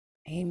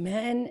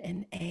 Amen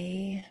and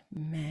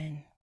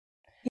amen.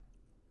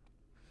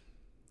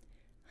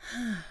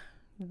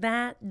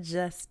 That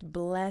just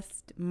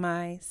blessed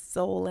my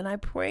soul. And I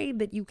pray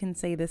that you can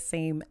say the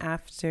same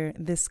after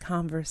this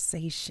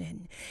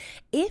conversation.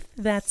 If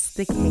that's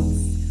the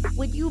case,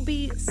 would you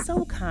be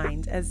so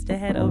kind as to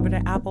head over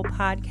to Apple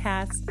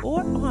Podcasts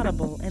or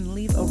Audible and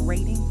leave a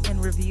rating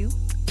and review?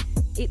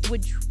 It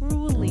would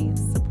truly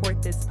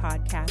support this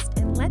podcast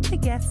and let the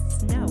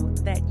guests know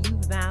that you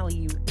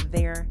value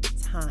their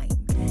time.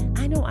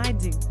 I know I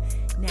do.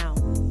 Now,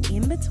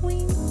 in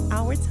between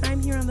our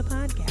time here on the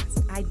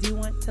podcast, I do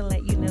want to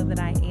let you know that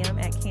I am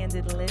at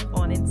Candid Liv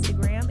on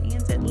Instagram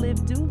and at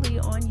Liv Dooley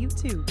on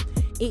YouTube.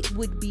 It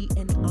would be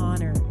an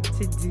honor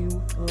to do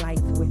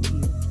life with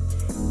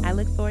you. I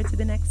look forward to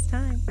the next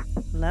time.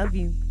 Love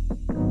you.